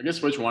 I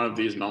guess which one of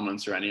these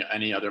moments or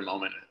any other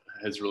moment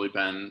has really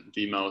been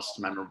the most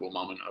memorable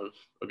moment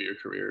of your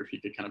career, if you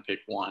could kind of pick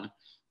one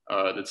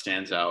that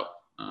stands out,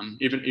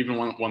 even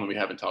one that we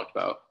haven't talked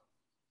about?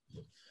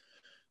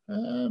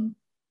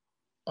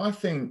 I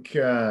think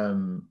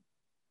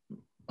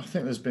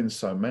there's been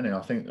so many. I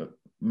think that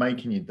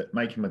making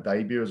my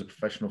debut as a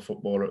professional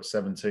footballer at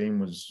 17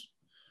 was,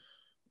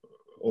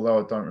 although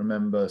I don't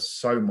remember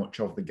so much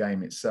of the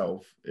game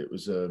itself, it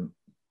was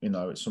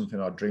it's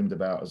something I dreamed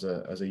about as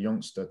a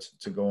youngster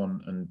to go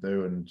on and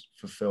do and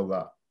fulfill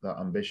that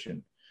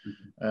ambition.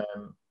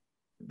 Mm-hmm.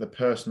 The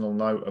personal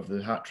note of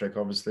the hat trick,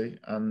 obviously,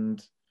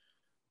 and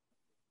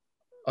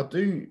I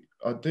do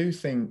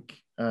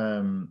think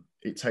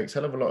it takes a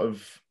hell of a lot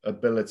of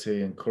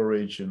ability and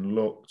courage and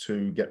luck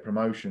to get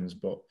promotions,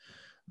 but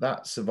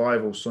that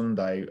survival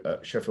Sunday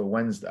at Sheffield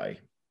Wednesday,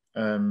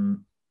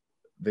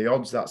 the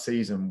odds that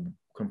season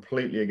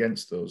completely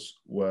against us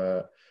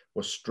were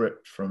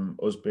stripped from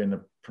us being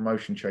a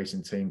promotion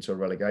chasing team to a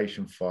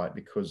relegation fight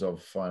because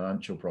of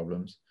financial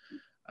problems.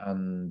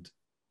 And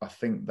I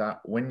think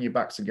that when your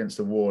back's against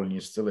the wall and you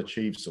still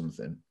achieve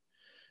something,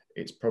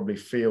 it probably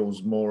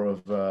feels more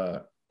of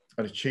an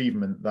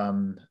achievement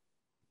than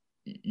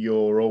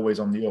you're always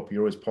on the up,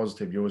 you're always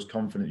positive, you're always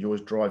confident, you're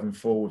always driving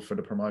forward for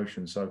the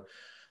promotion. So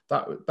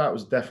that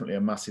was definitely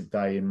a massive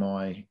day in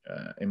my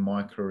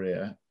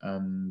career,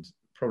 and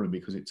probably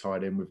because it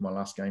tied in with my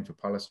last game for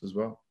Palace as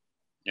well.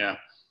 Yeah,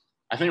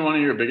 I think one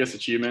of your biggest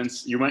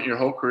achievements, you went your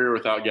whole career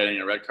without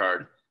getting a red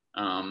card.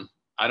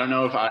 I don't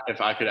know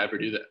if I could ever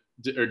do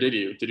that, or did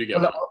you? Did you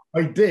get one?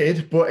 I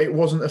did, but it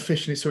wasn't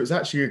officially. So it's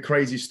actually a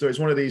crazy story. It's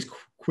one of these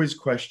quiz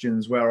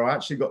questions where I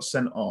actually got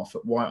sent off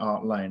at White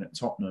Hart Lane at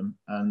Tottenham,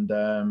 and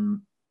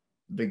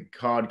the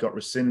card got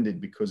rescinded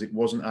because it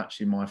wasn't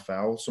actually my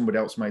foul. Somebody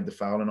else made the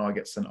foul, and I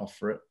get sent off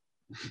for it.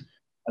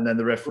 And then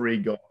the referee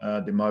got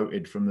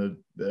demoted from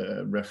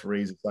the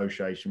Referees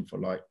Association for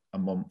like a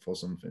month or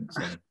something.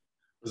 So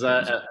was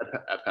that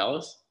at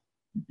Palace?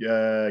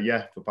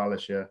 Yeah, for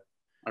Palace, yeah.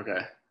 Okay.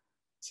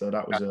 So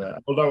that was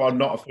although I've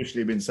not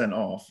officially been sent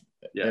off,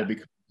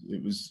 because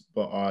it was,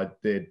 but I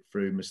did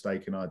through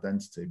mistaken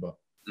identity. But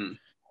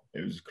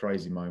it was a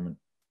crazy moment.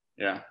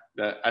 Yeah,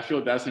 I feel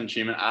like that's an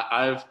achievement.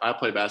 I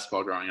played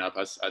basketball growing up.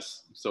 I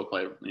still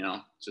play,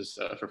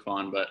 just for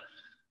fun. But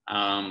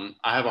I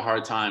have a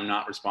hard time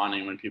not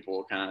responding when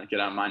people kind of get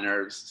on my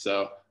nerves.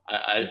 So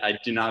I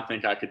do not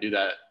think I could do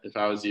that if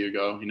I was you.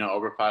 Go,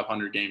 over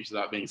 500 games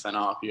without being sent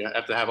off. You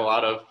have to have a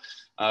lot of,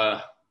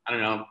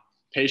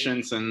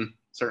 patience and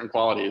certain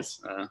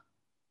qualities.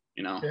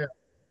 Yeah,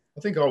 I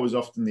think I was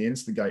often the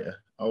instigator.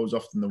 I was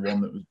often the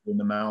one that was in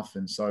the mouth,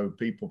 and so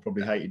people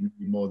probably hated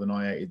me more than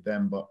I hated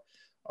them. But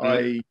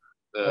I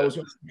was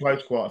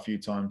close quite a few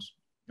times.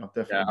 I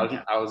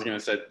was going to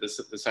say the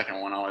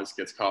second one always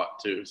gets caught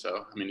too.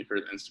 So, I mean, if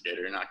you're the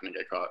instigator, you're not going to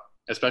get caught,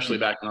 especially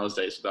back in those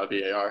days without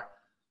VAR.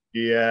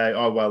 Yeah.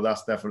 Oh, well,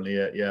 that's definitely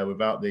it. Yeah.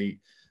 Without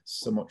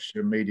so much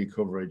media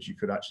coverage, you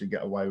could actually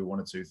get away with one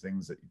or two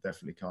things that you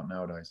definitely can't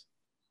nowadays.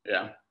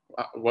 Yeah.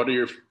 What are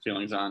your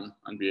feelings on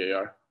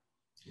VAR?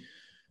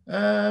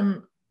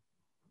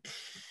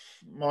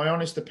 My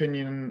honest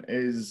opinion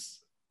is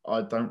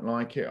I don't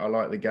like it. I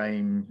like the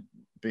game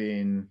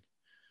being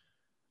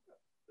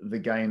the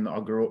game that I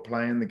grew up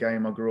playing, the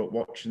game I grew up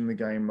watching,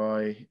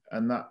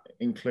 and that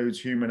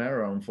includes human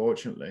error,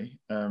 unfortunately.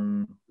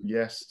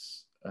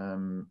 Yes,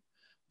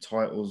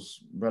 titles,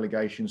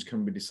 relegations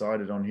can be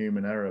decided on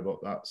human error,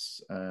 but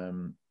that's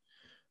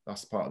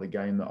part of the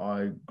game that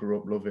I grew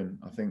up loving.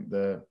 I think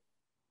the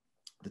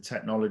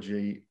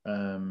technology,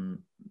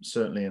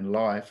 certainly in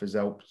life, has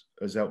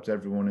helped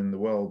everyone in the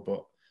world,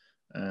 but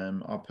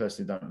I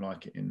personally don't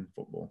like it in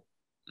football.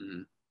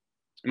 Mm-hmm.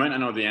 You might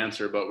not know the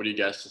answer, but would you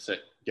guess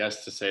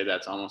to say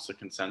that's almost a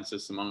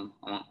consensus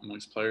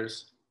amongst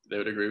players? They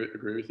would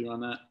agree with you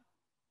on that?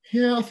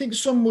 Yeah, I think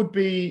some would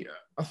be.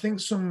 I think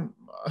the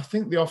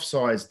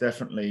offsides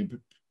definitely.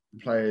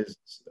 Players,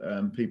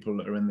 people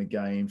that are in the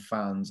game,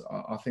 fans.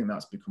 I think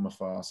that's become a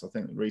farce. I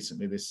think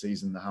recently this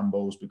season the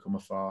handball's become a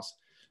farce.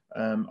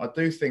 I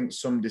do think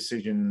some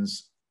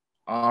decisions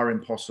are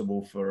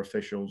impossible for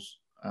officials,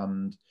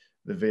 and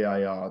the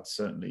VAR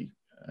certainly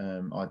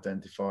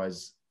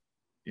identifies,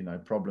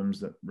 problems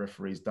that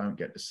referees don't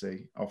get to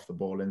see, off the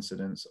ball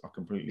incidents. I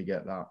completely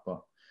get that,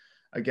 but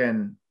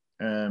again,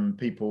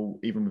 people,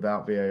 even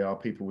without VAR,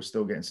 people were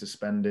still getting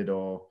suspended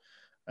or,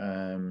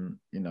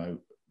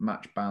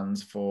 match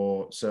bans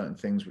for certain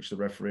things which the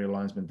referee or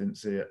linesman didn't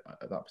see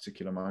at that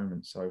particular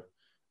moment. So,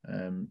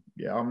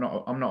 yeah, I'm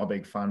not a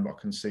big fan, but I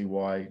can see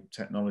why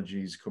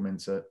technology's come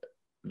into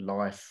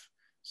life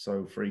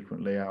so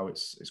frequently, how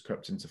it's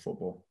crept into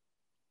football.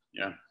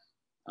 Yeah.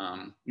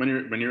 When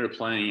you were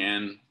playing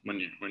and when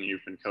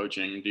you've been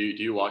coaching, do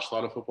you watch a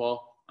lot of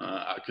football?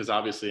 Because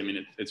obviously, I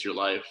mean, it's your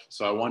life.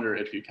 So I wonder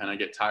if you kind of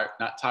get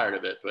not tired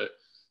of it, but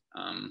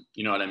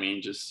you know what I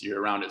mean? Just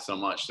you're around it so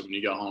much that when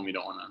you go home, you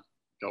don't want to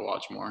go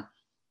watch more.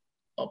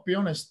 I'll be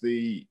honest,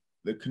 the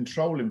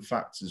controlling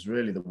factor is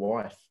really the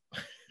wife.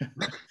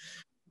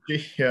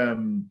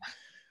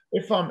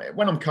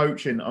 When I'm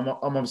coaching, I'm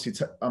obviously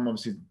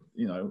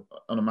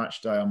on a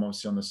match day, I'm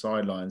obviously on the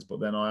sidelines, but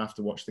then I have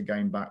to watch the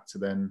game back to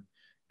then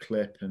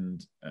clip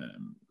and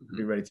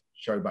be ready to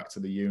show back to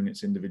the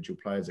units, individual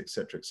players,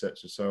 etc.,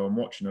 etc. So I'm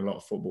watching a lot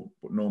of football,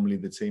 but normally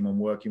the team I'm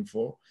working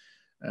for.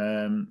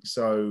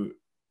 So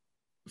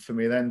for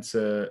me then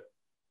to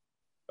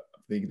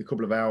the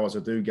couple of hours I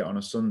do get on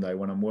a Sunday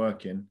when I'm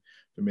working,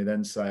 for me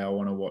then say I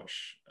want to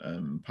watch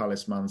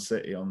Palace Man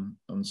City on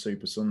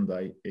Super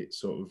Sunday, it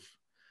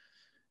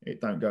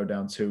don't go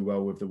down too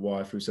well with the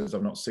wife, who says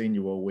I've not seen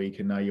you all week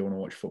and now you want to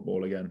watch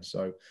football again.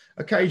 So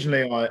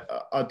occasionally I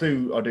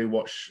do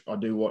watch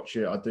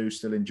it. I do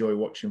still enjoy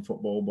watching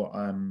football, but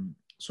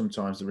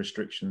sometimes the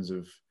restrictions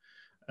of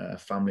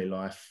family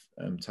life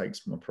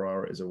takes my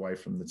priorities away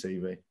from the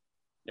TV.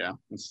 Yeah,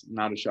 it's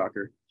not a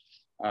shocker.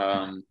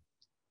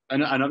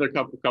 Another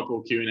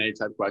couple Q&A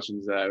type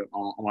questions that I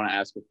want to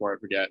ask before I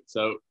forget.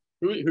 So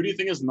who do you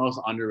think is the most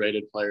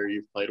underrated player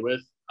you've played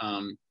with?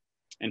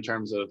 In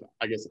terms of,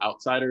 I guess,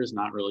 outsiders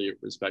not really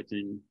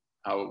respecting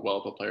how well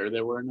of a player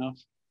they were enough?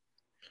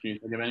 Can you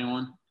think of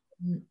anyone?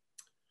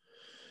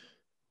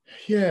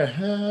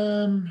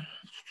 Yeah,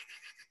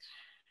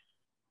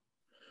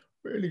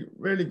 really,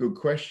 really good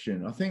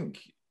question. I think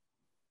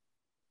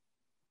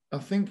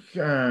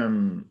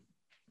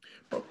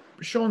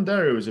Sean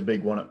Derry was a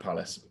big one at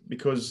Palace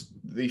because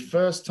the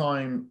first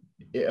time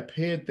it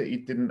appeared that he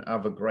didn't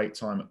have a great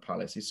time at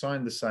Palace. He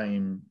signed the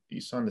same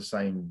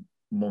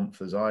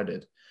month as I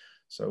did,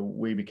 so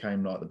we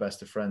became like the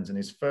best of friends. And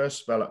his first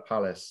spell at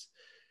Palace,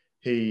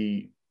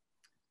 he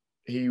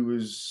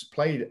was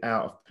played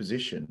out of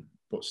position,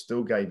 but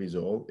still gave his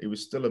all. He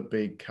was still a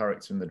big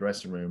character in the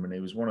dressing room, and he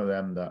was one of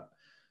them that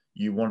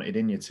you wanted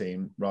in your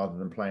team rather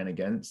than playing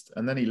against.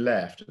 And then he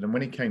left, and then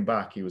when he came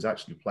back, he was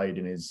actually played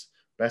in his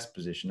best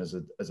position as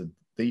a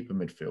deeper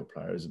midfield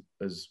player,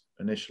 as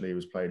initially he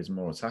was played as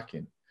more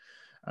attacking.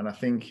 And I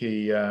think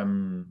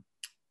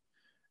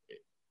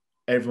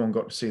everyone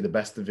got to see the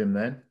best of him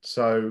then.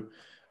 So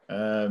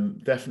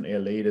definitely a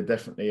leader,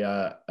 definitely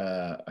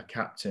a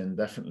captain,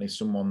 definitely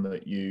someone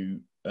that you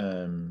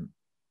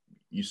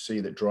see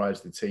that drives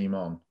the team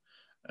on,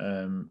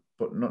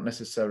 but not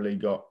necessarily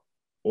got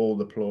all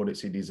the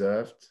plaudits he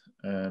deserved,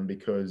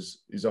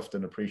 because he's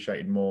often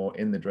appreciated more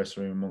in the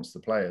dressing room amongst the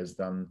players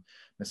than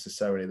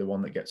necessarily the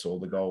one that gets all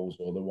the goals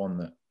or the one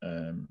that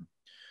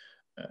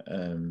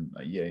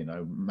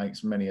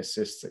makes many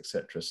assists,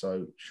 etc.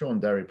 So Sean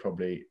Derry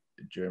probably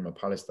during my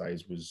Palace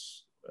days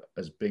was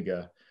as big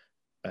a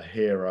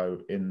hero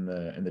in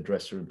the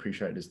dressing room,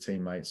 appreciated his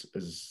teammates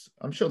as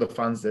I'm sure the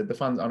fans did.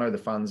 I know the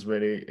fans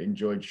really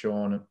enjoyed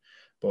Sean,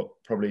 but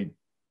probably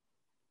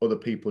other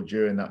people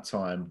during that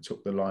time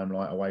took the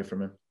limelight away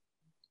from him.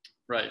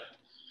 Right.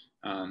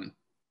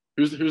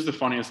 Who's the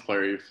funniest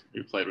player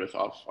you've played with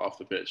off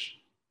the pitch?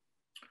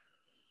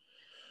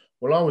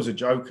 Well, I was a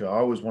joker.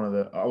 I was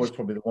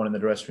probably the one in the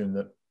dressing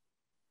room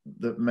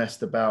that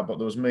messed about. But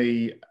there was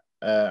me,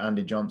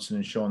 Andy Johnson,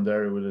 and Sean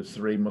Derry were the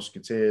three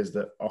musketeers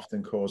that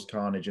often caused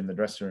carnage in the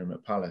dressing room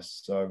at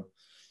Palace. So,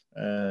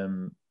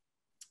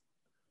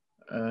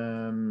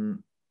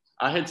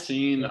 I had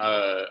seen.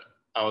 I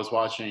was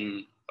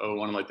watching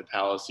one of like the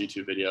Palace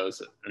YouTube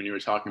videos when you were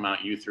talking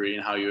about you three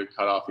and how you would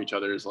cut off each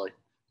other's like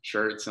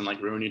shirts and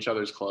like ruin each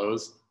other's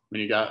clothes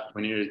when you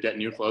get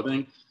new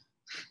clothing.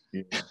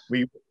 Yeah.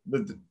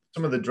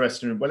 Some of the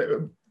dressing room.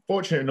 Well,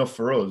 fortunate enough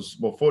for us.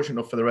 Well, fortunate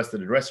enough for the rest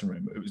of the dressing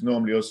room. It was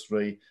normally us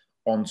three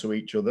onto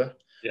each other.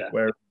 Yeah.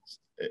 Whereas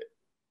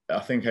I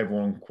think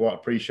everyone quite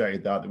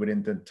appreciated that we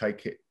didn't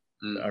take it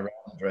around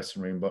the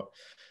dressing room. But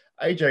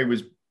AJ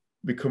was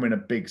becoming a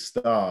big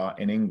star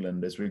in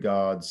England as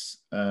regards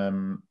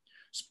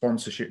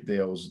sponsorship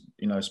deals,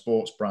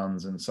 sports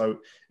brands. And so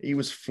he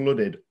was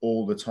flooded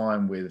all the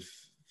time with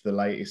the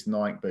latest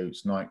Nike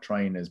boots, Nike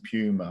trainers,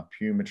 Puma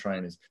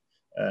trainers,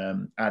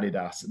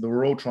 Adidas. They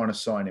were all trying to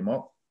sign him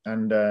up.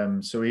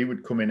 And so he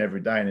would come in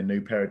every day in a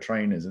new pair of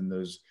trainers, and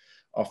there's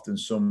often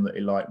some that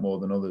he liked more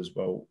than others.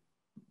 Well,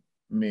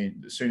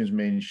 as soon as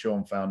me and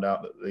Sean found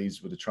out that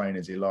these were the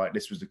trainers he liked,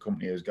 this was the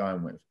company he was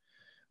going with.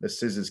 The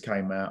scissors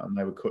came out and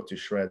they were cut to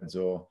shreds,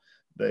 or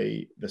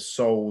the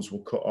soles were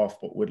cut off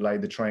but would lay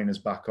the trainers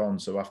back on.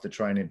 So after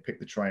training, pick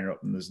the trainer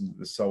up and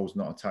the sole's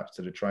not attached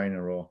to the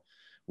trainer, or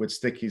would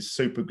stick his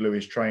super glue,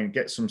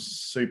 get some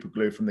super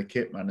glue from the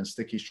kit man and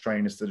stick his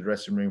trainers to the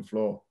dressing room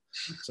floor.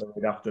 So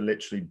we'd have to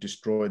literally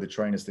destroy the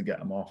trainers to get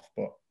them off.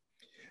 But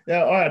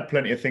yeah, I had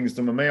plenty of things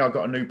done with me. I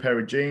got a new pair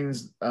of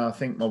jeans. I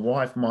think my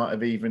wife might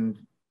have even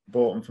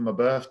bought them for my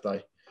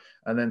birthday.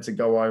 And then to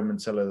go home and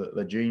tell her that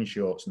the jean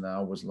shorts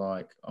now was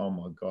like, oh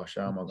my gosh,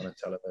 how am I going to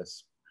tell her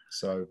this?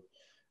 So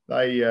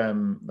they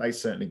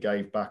certainly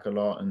gave back a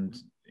lot. And,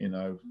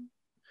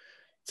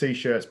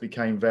 T-shirts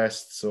became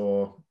vests,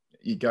 or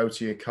you go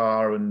to your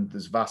car and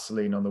there's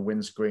Vaseline on the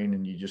windscreen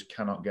and you just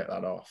cannot get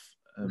that off.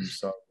 And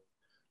so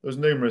there was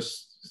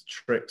numerous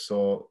tricks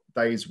or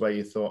days where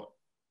you thought,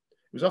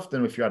 it was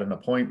often if you had an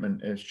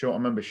appointment. I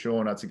remember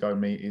Sean had to go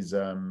meet his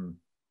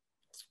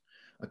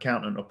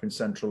accountant up in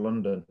central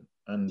London,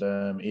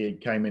 and he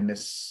came in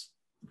this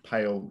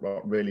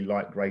pale, really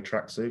light grey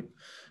tracksuit,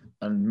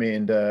 and me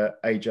and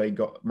AJ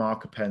got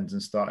marker pens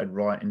and started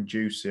writing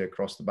juicy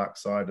across the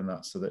backside and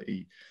that, so that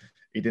he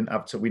didn't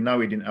have to. We know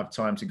he didn't have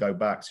time to go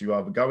back, so you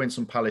either go in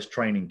some Palace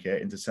training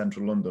kit into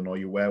central London, or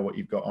you wear what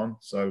you've got on.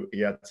 So he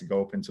had to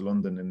go up into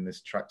London in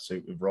this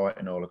tracksuit with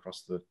writing all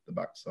across the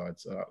backside.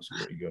 So that was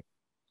pretty good.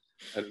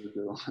 That is a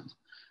good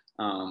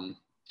one.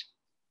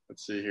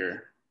 Let's see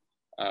here.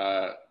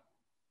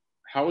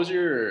 How was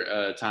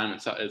your time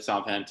at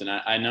Southampton?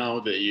 I know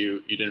that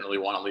you didn't really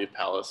want to leave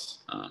Palace.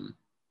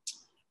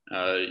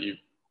 You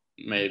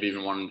may have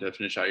even wanted to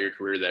finish out your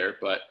career there,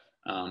 but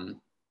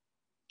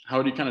how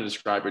would you kind of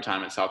describe your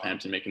time at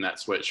Southampton, making that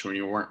switch when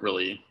you weren't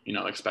really,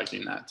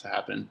 expecting that to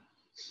happen?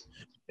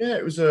 Yeah,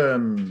 it was a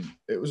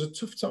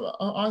tough time.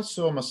 I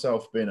saw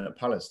myself being at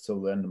Palace till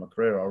the end of my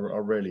career. I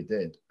really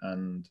did.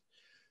 And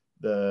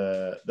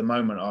the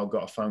moment I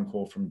got a phone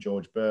call from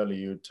George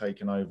Burley, who had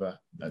taken over,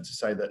 to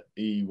say that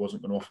he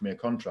wasn't going to offer me a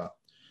contract,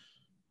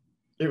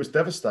 it was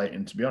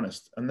devastating, to be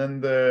honest. And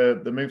then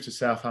the move to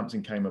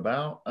Southampton came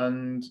about,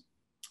 and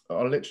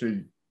I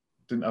literally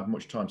didn't have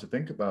much time to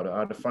think about it. I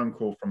had a phone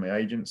call from my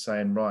agent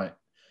saying, right,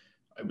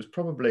 it was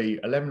probably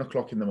 11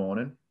 o'clock in the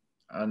morning,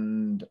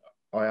 and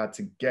I had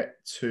to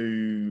get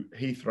to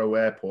Heathrow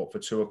Airport for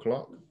 2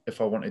 o'clock if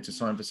I wanted to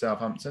sign for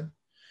Southampton.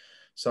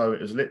 So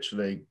it was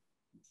literally,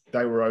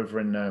 they were over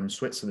in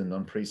Switzerland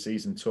on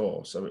pre-season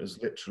tour. So it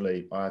was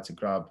literally, I had to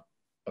grab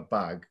a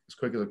bag as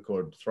quick as I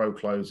could, throw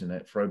clothes in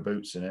it, throw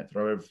boots in it,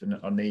 throw everything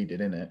that I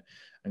needed in it,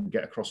 and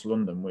get across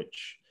London,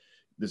 which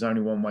there's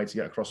only one way to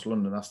get across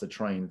London. That's the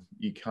train.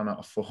 You cannot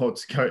afford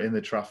to go in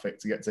the traffic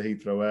to get to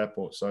Heathrow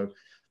Airport. So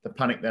the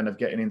panic then of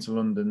getting into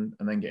London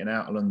and then getting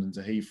out of London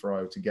to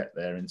Heathrow to get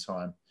there in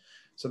time.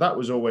 So that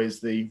was always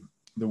the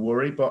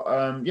worry. But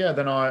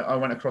then I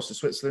went across to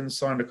Switzerland,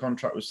 signed a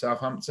contract with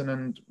Southampton,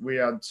 and we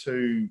had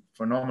 2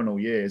 phenomenal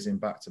years in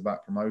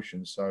back-to-back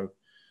promotions. So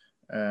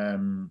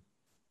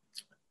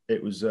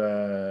it was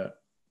the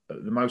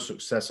most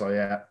success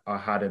I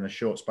had in a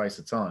short space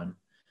of time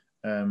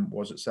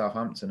was at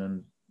Southampton,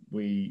 and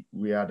we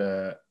had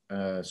a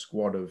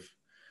squad of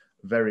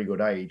very good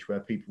age where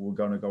people were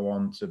going to go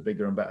on to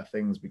bigger and better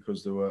things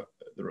because they're at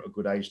a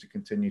good age to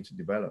continue to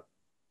develop.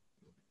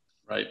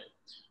 Right.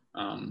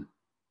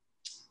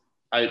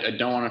 I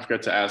don't want to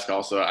forget to ask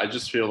also, I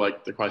just feel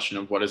like the question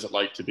of what is it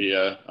like to be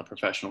a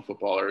professional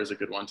footballer is a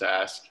good one to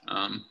ask.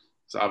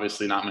 So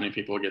obviously not many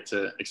people get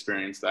to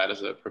experience that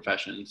as a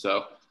profession.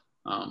 So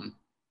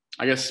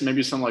I guess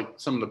maybe some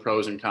of the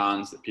pros and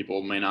cons that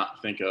people may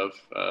not think of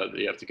that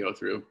you have to go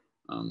through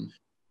when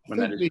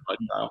that is your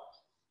lifestyle.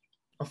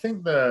 I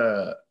think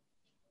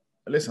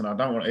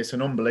it's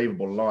an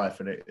unbelievable life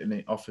and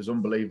it offers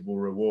unbelievable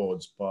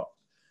rewards, but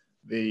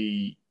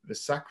the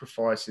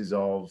sacrifices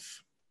of,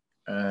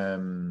 I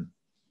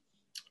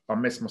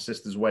missed my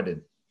sister's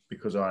wedding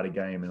because I had a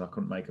game and I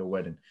couldn't make her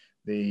wedding.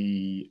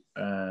 The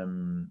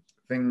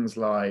things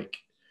like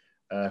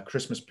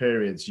Christmas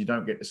periods, you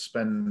don't get to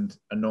spend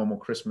a normal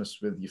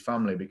Christmas with your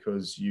family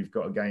because you've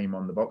got a game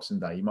on the Boxing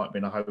Day. You might be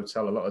in a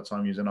hotel. A lot of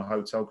time you're in a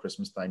hotel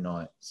Christmas Day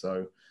night.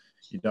 So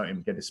you don't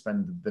even get to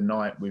spend the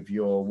night with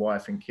your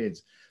wife and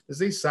kids. There's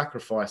these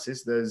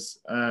sacrifices. There's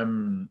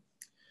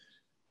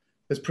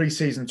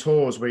pre-season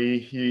tours where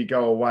you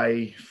go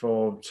away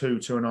for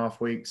 2.5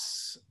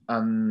 weeks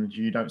and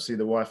you don't see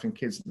the wife and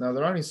kids. Now,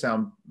 they only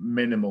sound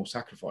minimal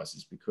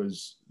sacrifices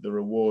because the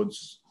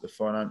rewards, the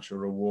financial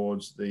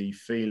rewards, the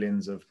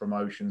feelings of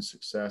promotion,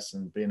 success,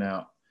 and being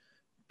out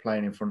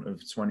playing in front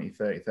of 20,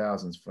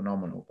 30,000 is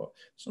phenomenal. But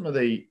some of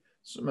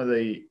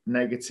the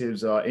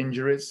negatives are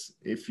injuries.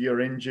 If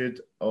you're injured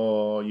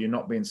or you're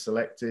not being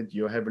selected,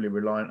 you're heavily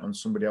reliant on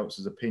somebody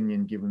else's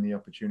opinion given the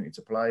opportunity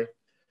to play.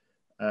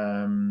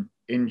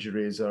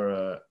 Injuries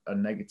are a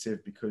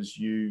negative because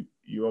you're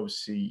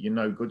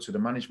no good to the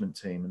management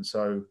team, and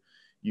so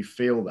you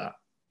feel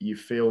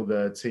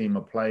the team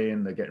are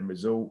playing, they're getting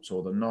results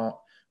or they're not,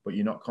 but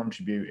you're not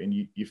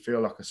contributing. You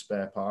feel like a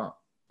spare part.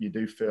 You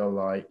do feel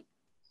like,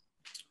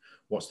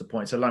 what's the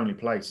point? It's a lonely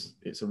place.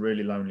 It's a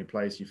really lonely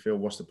place. You feel,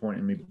 what's the point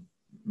in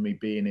me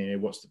being here?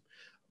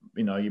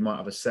 You might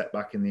have a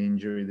setback in the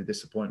injury, the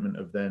disappointment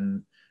of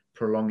then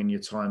prolonging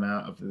your time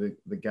out of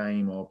the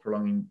game or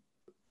prolonging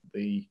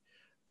the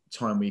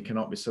time where you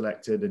cannot be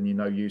selected and you're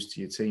no use to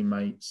your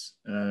teammates.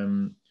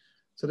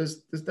 So there's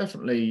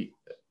definitely,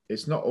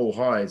 it's not all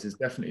highs, there's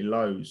definitely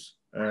lows.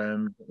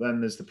 Then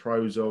there's the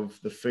pros of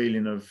the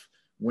feeling of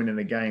winning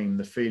a game,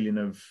 the feeling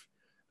of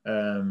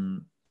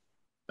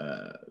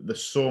the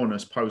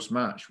soreness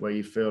post-match where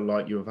you feel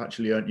like you have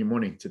actually earned your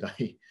money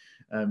today.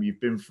 You've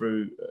been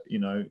through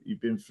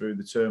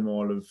the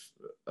turmoil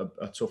of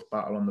a tough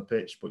battle on the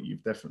pitch, but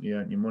you've definitely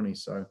earned your money.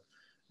 So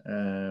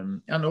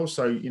and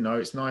also,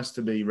 it's nice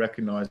to be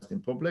recognised in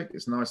public.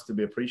 It's nice to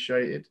be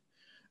appreciated.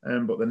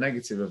 But the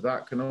negative of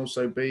that can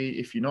also be,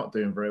 if you're not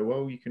doing very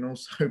well, you can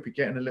also be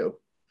getting a little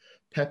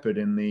peppered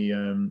in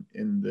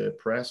the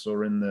press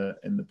or in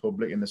the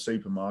public, in the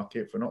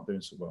supermarket for not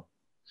doing so well.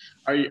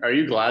 Are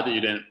you glad that you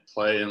didn't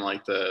play in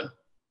like the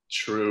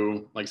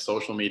true like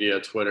social media,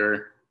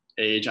 Twitter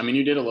age? I mean,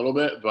 you did a little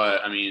bit, but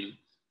I mean,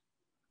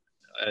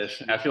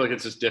 I feel like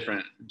it's just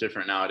different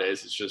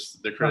nowadays. It's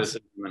just the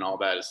criticism and all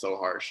that is so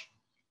harsh.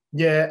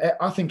 Yeah,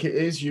 I think it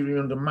is. You're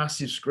under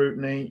massive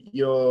scrutiny.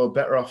 You're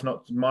better off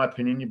not, in my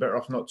opinion, you're better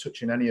off not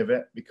touching any of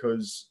it,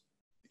 because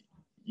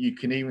you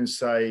can even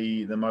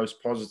say the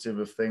most positive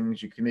of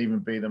things. You can even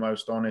be the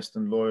most honest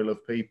and loyal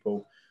of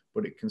people,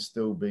 but it can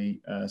still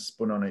be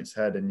spun on its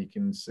head and you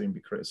can soon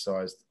be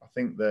criticised. I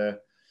think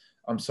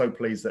I'm so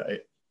pleased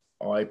that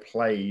I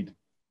played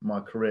my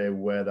career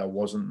where there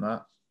wasn't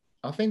that.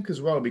 I think as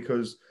well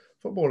because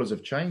footballers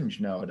have changed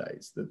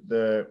nowadays.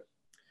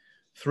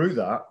 Through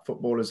that,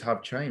 footballers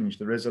have changed.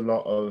 There is a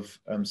lot of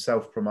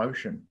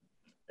self-promotion.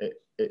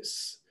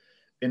 It's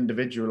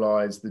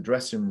individualised the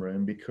dressing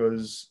room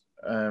because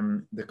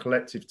the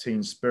collective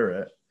team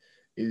spirit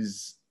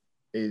was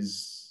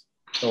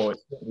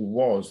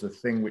the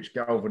thing which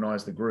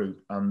galvanised the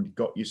group and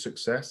got you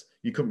success.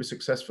 You couldn't be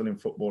successful in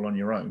football on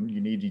your own. You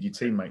needed your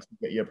teammates to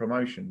get you a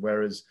promotion.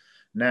 Whereas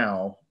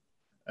now,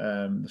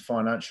 the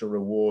financial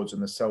rewards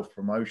and the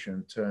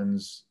self-promotion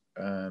turns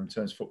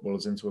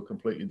footballers into a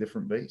completely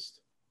different beast.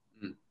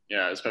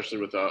 Yeah, especially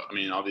with all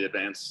the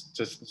advanced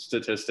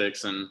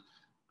statistics and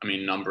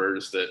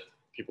numbers that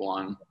people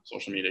on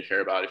social media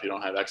care about. If you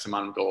don't have X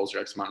amount of goals or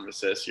X amount of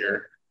assists,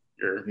 you're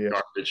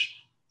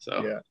garbage.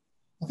 So yeah,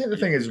 I think the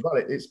thing is, well,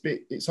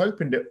 it's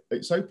opened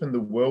the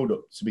world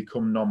up to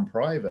become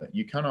non-private.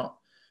 You cannot,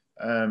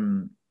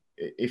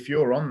 if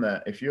you're on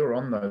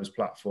those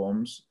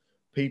platforms,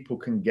 people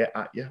can get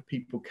at you,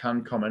 people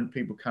can comment,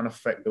 people can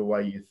affect the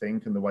way you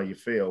think and the way you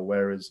feel.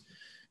 Whereas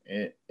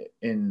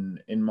in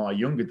my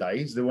younger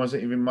days, there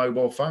wasn't even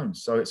mobile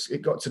phones, so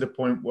it got to the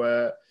point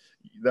where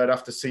they'd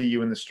have to see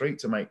you in the street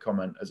to make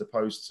comment, as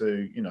opposed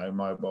to, you know,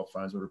 mobile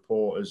phones or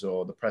reporters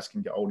or the press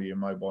can get hold of your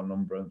mobile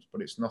number,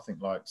 but it's nothing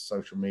like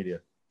social media.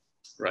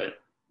 Right.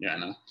 Yeah, I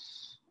know.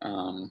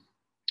 I'm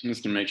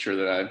just gonna make sure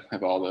that I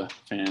have all the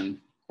fan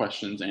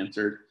questions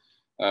answered.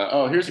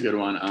 Oh, here's a good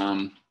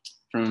one.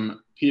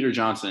 From Peter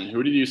Johnson.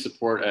 Who did you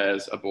support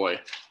as a boy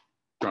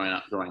growing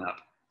up?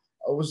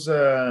 I was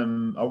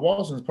and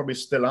probably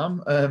still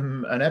am,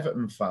 an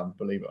Everton fan,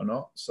 believe it or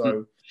not.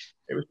 So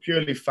it was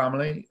purely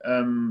family.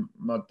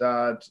 My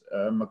dad,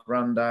 my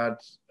granddad,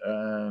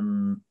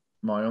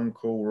 my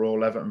uncle were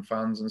all Everton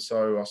fans, and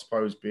so I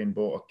suppose being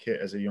bought a kit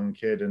as a young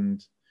kid,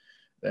 and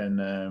then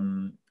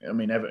I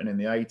mean, Everton in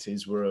the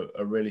 80s were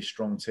a really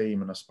strong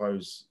team, and I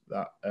suppose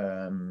that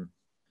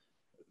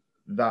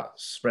that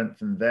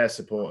strengthened their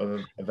support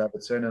of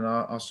Everton, and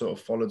I sort of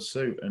followed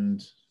suit,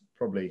 and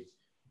probably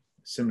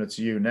similar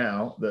to you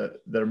now,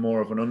 that they're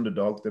more of an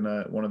underdog than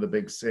one of the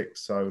big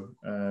six. So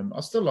I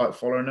still like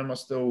following them. I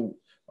still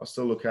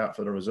look out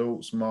for the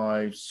results.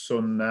 My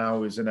son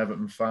now is an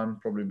Everton fan,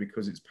 probably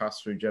because it's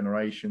passed through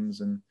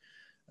generations, and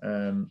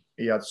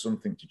he had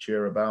something to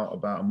cheer about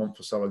a month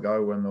or so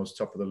ago when they was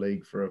top of the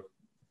league for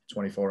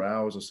 24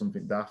 hours or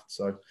something daft.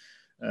 So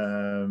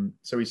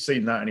so he's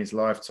seen that in his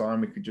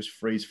lifetime. We could just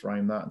freeze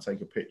frame that and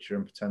take a picture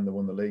and pretend they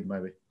won the league,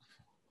 maybe.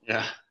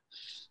 Yeah.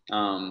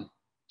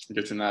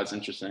 Good to know. That's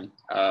interesting.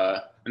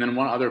 And then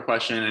one other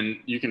question, and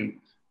you can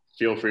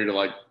feel free to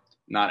like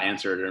not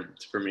answer it, or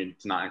for me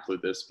to not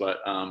include this,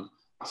 but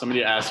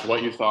somebody asked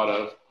what you thought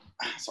of,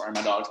 sorry,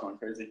 my dog's going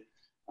crazy.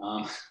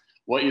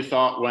 What you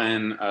thought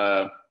when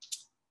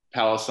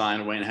Palace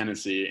signed Wayne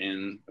Hennessy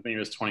in, I think it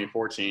was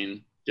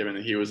 2014, given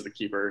that he was the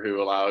keeper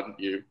who allowed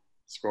you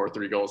score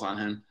 3 goals on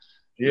him.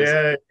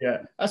 Yeah,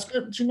 that's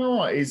good. Do you know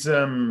what? He's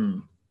a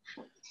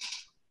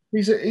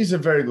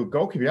very good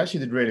goalkeeper. He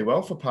actually did really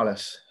well for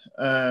Palace.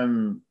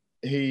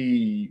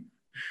 He,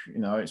 you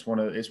know, it's one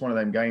of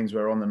them games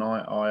where on the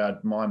night I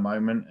had my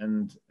moment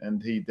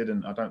and he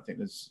didn't. I don't think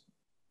there's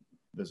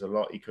a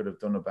lot he could have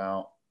done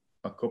about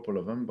a couple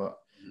of them, but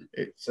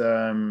it's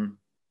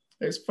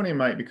funny,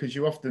 mate, because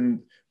you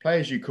often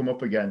players you come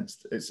up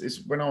against.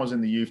 It's when I was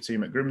in the youth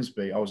team at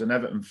Grimsby, I was an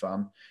Everton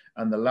fan,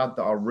 and the lad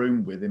that I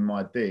roomed with in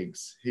my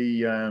digs,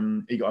 he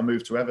got a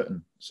move to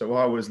Everton, so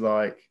I was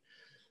like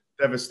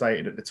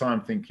devastated at the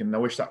time, thinking, I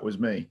wish that was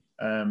me.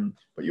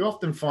 But you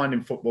often find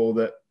in football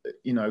that,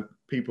 you know,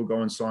 people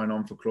go and sign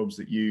on for clubs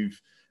that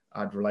you've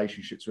had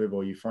relationships with,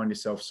 or you find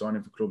yourself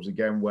signing for clubs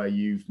again where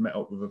you've met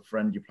up with a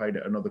friend you played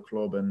at another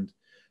club, and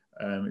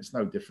it's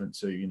no different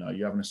to, you know,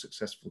 you're having a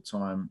successful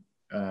time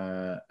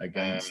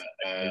against,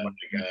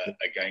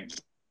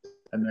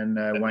 and then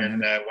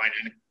Wayne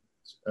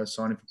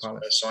signing for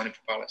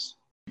Palace.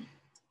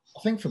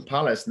 I think for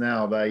Palace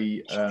now,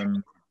 they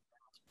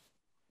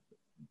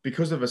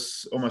because of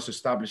us almost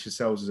established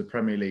ourselves as a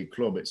Premier League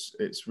club,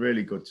 it's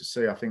really good to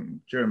see. I think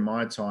during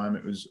my time,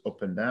 it was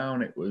up and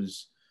down. It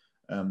was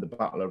the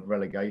battle of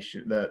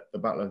relegation, the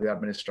battle of the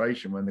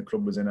administration when the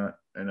club was in a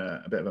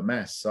bit of a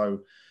mess.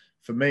 So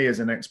for me as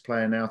an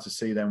ex-player now, to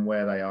see them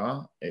where they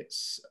are,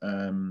 it's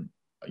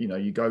you know,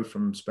 you go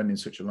from spending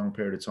such a long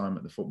period of time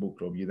at the football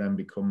club, you then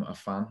become a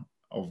fan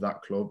of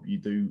that club. I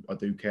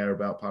do care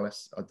about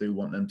Palace. I do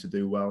want them to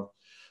do well.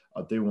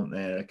 I do want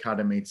their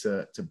academy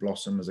to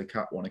blossom as a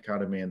Cat 1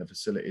 academy, and the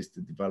facilities to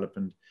develop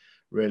and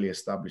really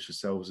establish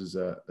ourselves as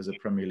a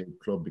Premier League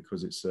club,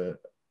 because it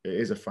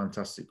is a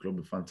fantastic club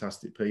with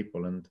fantastic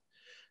people, and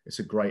it's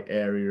a great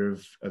area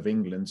of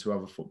England to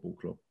have a football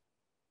club.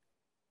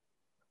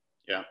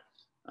 Yeah.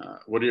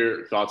 What are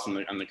your thoughts on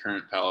the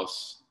current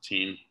Palace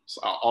team?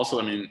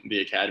 Also, I mean,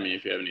 the academy,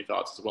 if you have any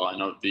thoughts as well. I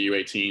know the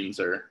U18s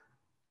are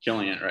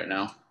killing it right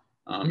now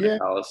at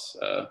Palace.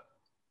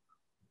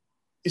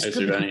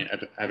 Do you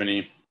have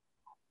any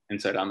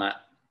insight on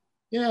that?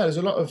 Yeah, there's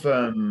a lot of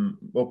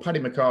Paddy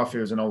McCarthy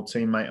was an old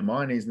teammate of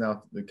mine. He's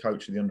now the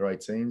coach of the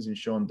under-18s, and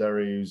Sean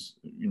Derry, who's,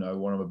 you know,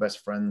 one of my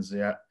best friends.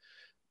 Yeah,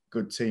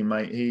 good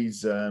teammate.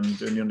 He's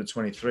doing the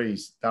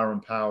under-23s.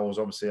 Darren Powell's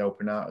obviously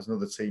helping out as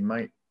another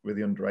teammate with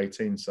the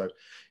under-18s. So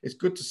it's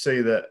good to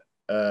see that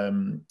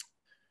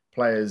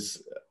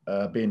players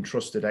being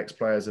trusted,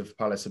 ex-players of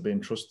Palace are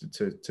being trusted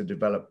to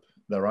develop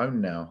their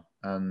own now,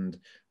 and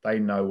they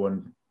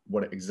know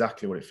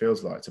exactly what it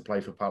feels like to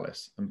play for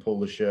Palace and pull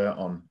the shirt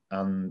on,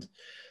 and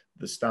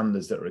the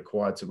standards that are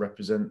required to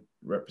represent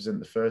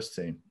the first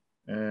team.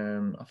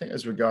 I think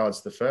as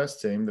regards the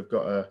first team, they've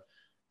got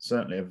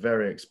certainly a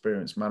very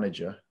experienced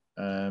manager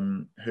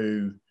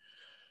who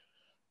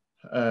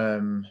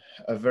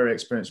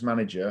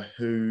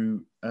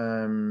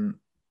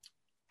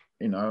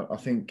you know, I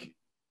think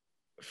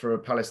for a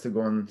Palace to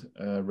go and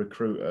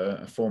recruit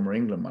a former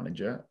England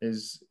manager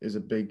is a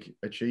big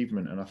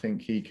achievement, and I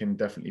think he can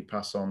definitely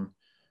pass on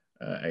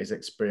his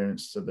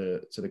experience to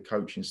the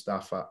coaching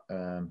staff at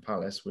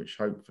Palace, which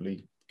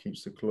hopefully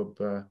keeps the club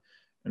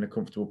in a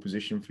comfortable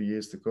position for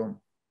years to come.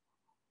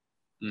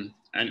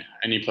 And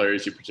any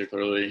players you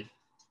particularly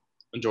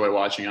enjoy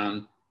watching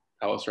on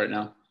Palace right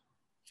now?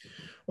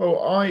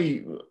 Well,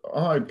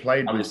 I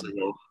played obviously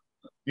with,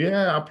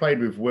 yeah, I played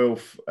with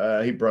Wilf.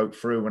 He broke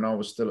through when I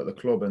was still at the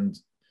club, and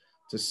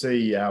to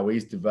see how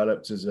he's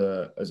developed as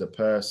a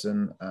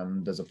person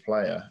and as a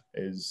player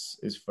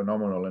is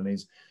phenomenal. And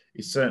he's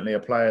certainly a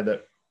player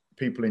that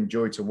people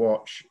enjoy to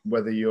watch,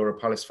 whether you're a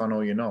Palace fan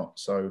or you're not.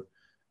 So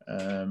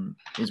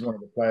he's one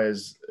of the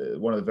players,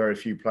 one of the very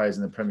few players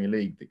in the Premier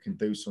League that can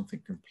do something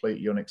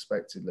completely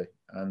unexpectedly,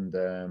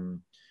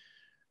 and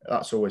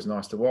that's always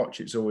nice to watch.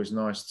 It's always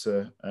nice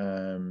to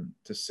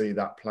see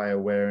that player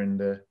wearing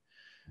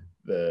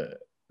the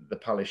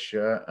Palace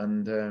shirt,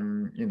 and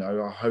you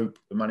know, I hope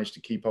we manage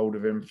to keep hold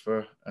of him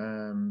for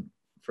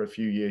a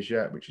few years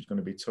yet, which is going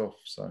to be tough.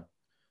 So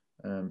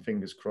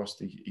fingers crossed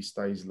he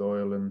stays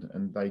loyal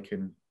and they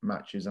can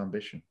match his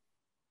ambition.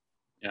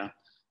 Yeah.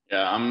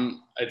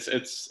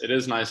 It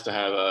is nice to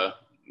have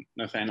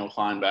Nathaniel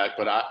Klein back,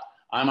 but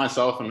I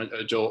myself am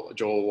a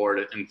Joel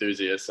Ward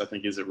enthusiast. I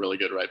think he's a really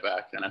good right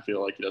back, and I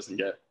feel like he doesn't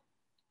get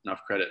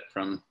enough credit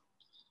from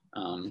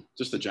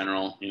just the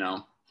general, you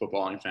know,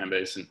 footballing fan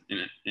base in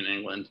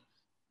England.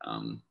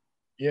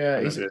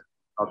 Yeah, he's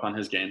up on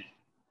his game.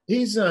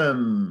 He's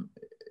done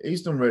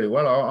really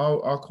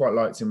well. I quite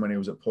liked him when he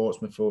was at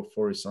Portsmouth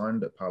before he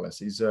signed at Palace.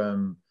 He's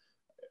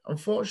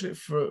unfortunate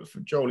for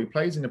Joel, he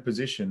plays in a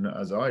position,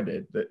 as I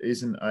did, that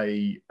isn't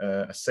a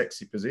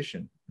sexy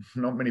position.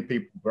 Not many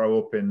people grow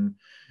up in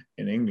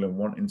England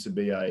wanting to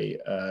be a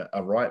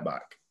right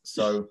back.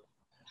 So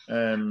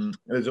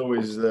there's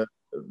always the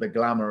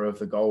glamour of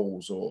the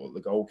goals or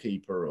the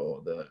goalkeeper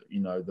or the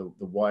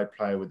wide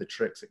player with the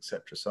tricks,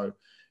 etc. So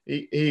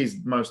he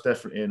is most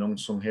definitely an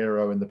unsung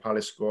hero in the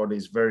Palace squad.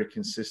 He's very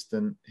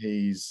consistent.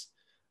 He's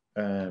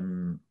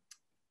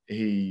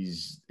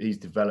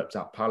developed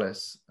at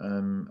Palace,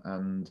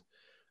 and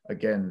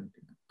again,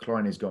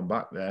 Klein gone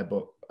back there,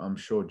 but I'm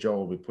sure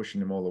Joel will be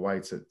pushing him all the way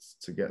to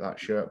get that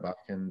shirt back.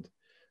 And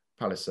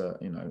Palace are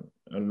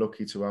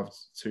lucky to have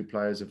two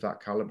players of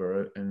that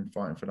caliber and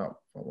fighting for that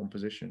one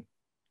position.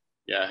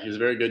 Yeah, he's a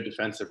very good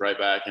defensive right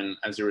back, and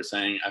as you were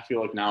saying, I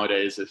feel like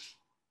nowadays,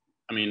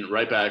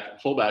 right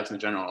back, fullbacks in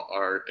general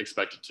are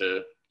expected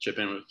to chip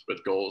in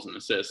with goals and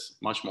assists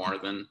much more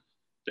than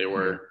they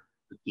were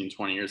 15,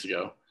 20 years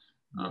ago.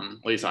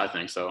 At least I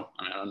think so.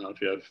 I don't know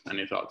if you have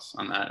any thoughts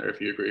on that or if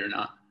you agree or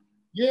not.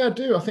 Yeah, I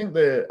do. I think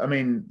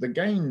the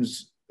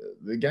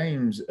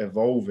game's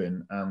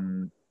evolving,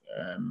 and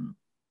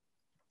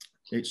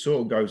it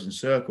sort of goes in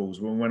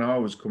circles. When I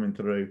was coming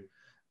through,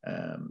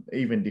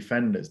 even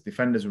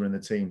defenders were in the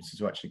team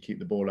to actually keep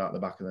the ball out the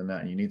back of the net,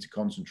 and you need to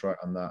concentrate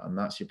on that, and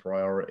that's your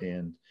priority.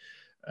 And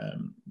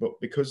but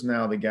because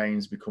now the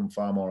game's become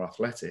far more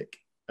athletic,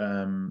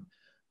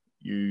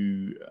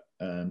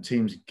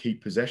 teams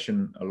keep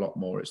possession a lot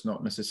more. It's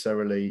not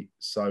necessarily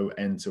so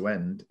end to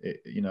end.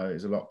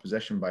 It's a lot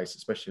possession based,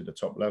 especially at the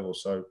top level.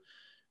 So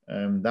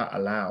that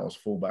allows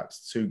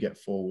fullbacks to get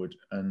forward,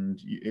 and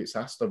it's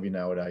asked of you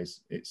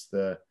nowadays. It's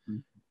the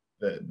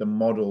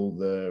model,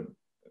 the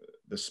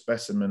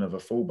specimen of a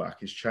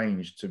fullback is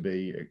changed to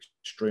be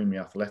extremely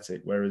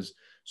athletic. Whereas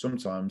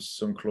sometimes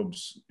some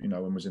clubs,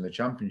 when we was in the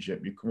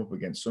Championship, you come up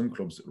against some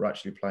clubs that were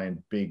actually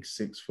playing big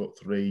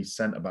 6'3"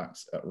 centre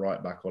backs at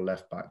right back or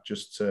left back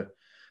just to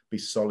be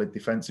solid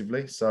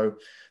defensively. So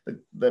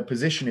the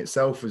position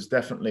itself has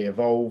definitely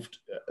evolved.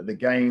 The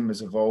game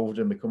has evolved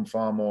and become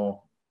far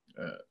more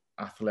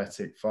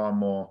athletic, far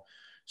more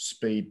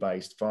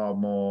speed-based, far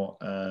more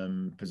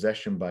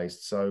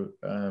possession-based. So,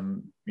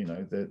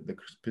 the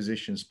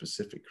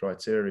position-specific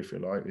criteria, if you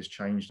like, has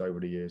changed over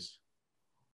the years.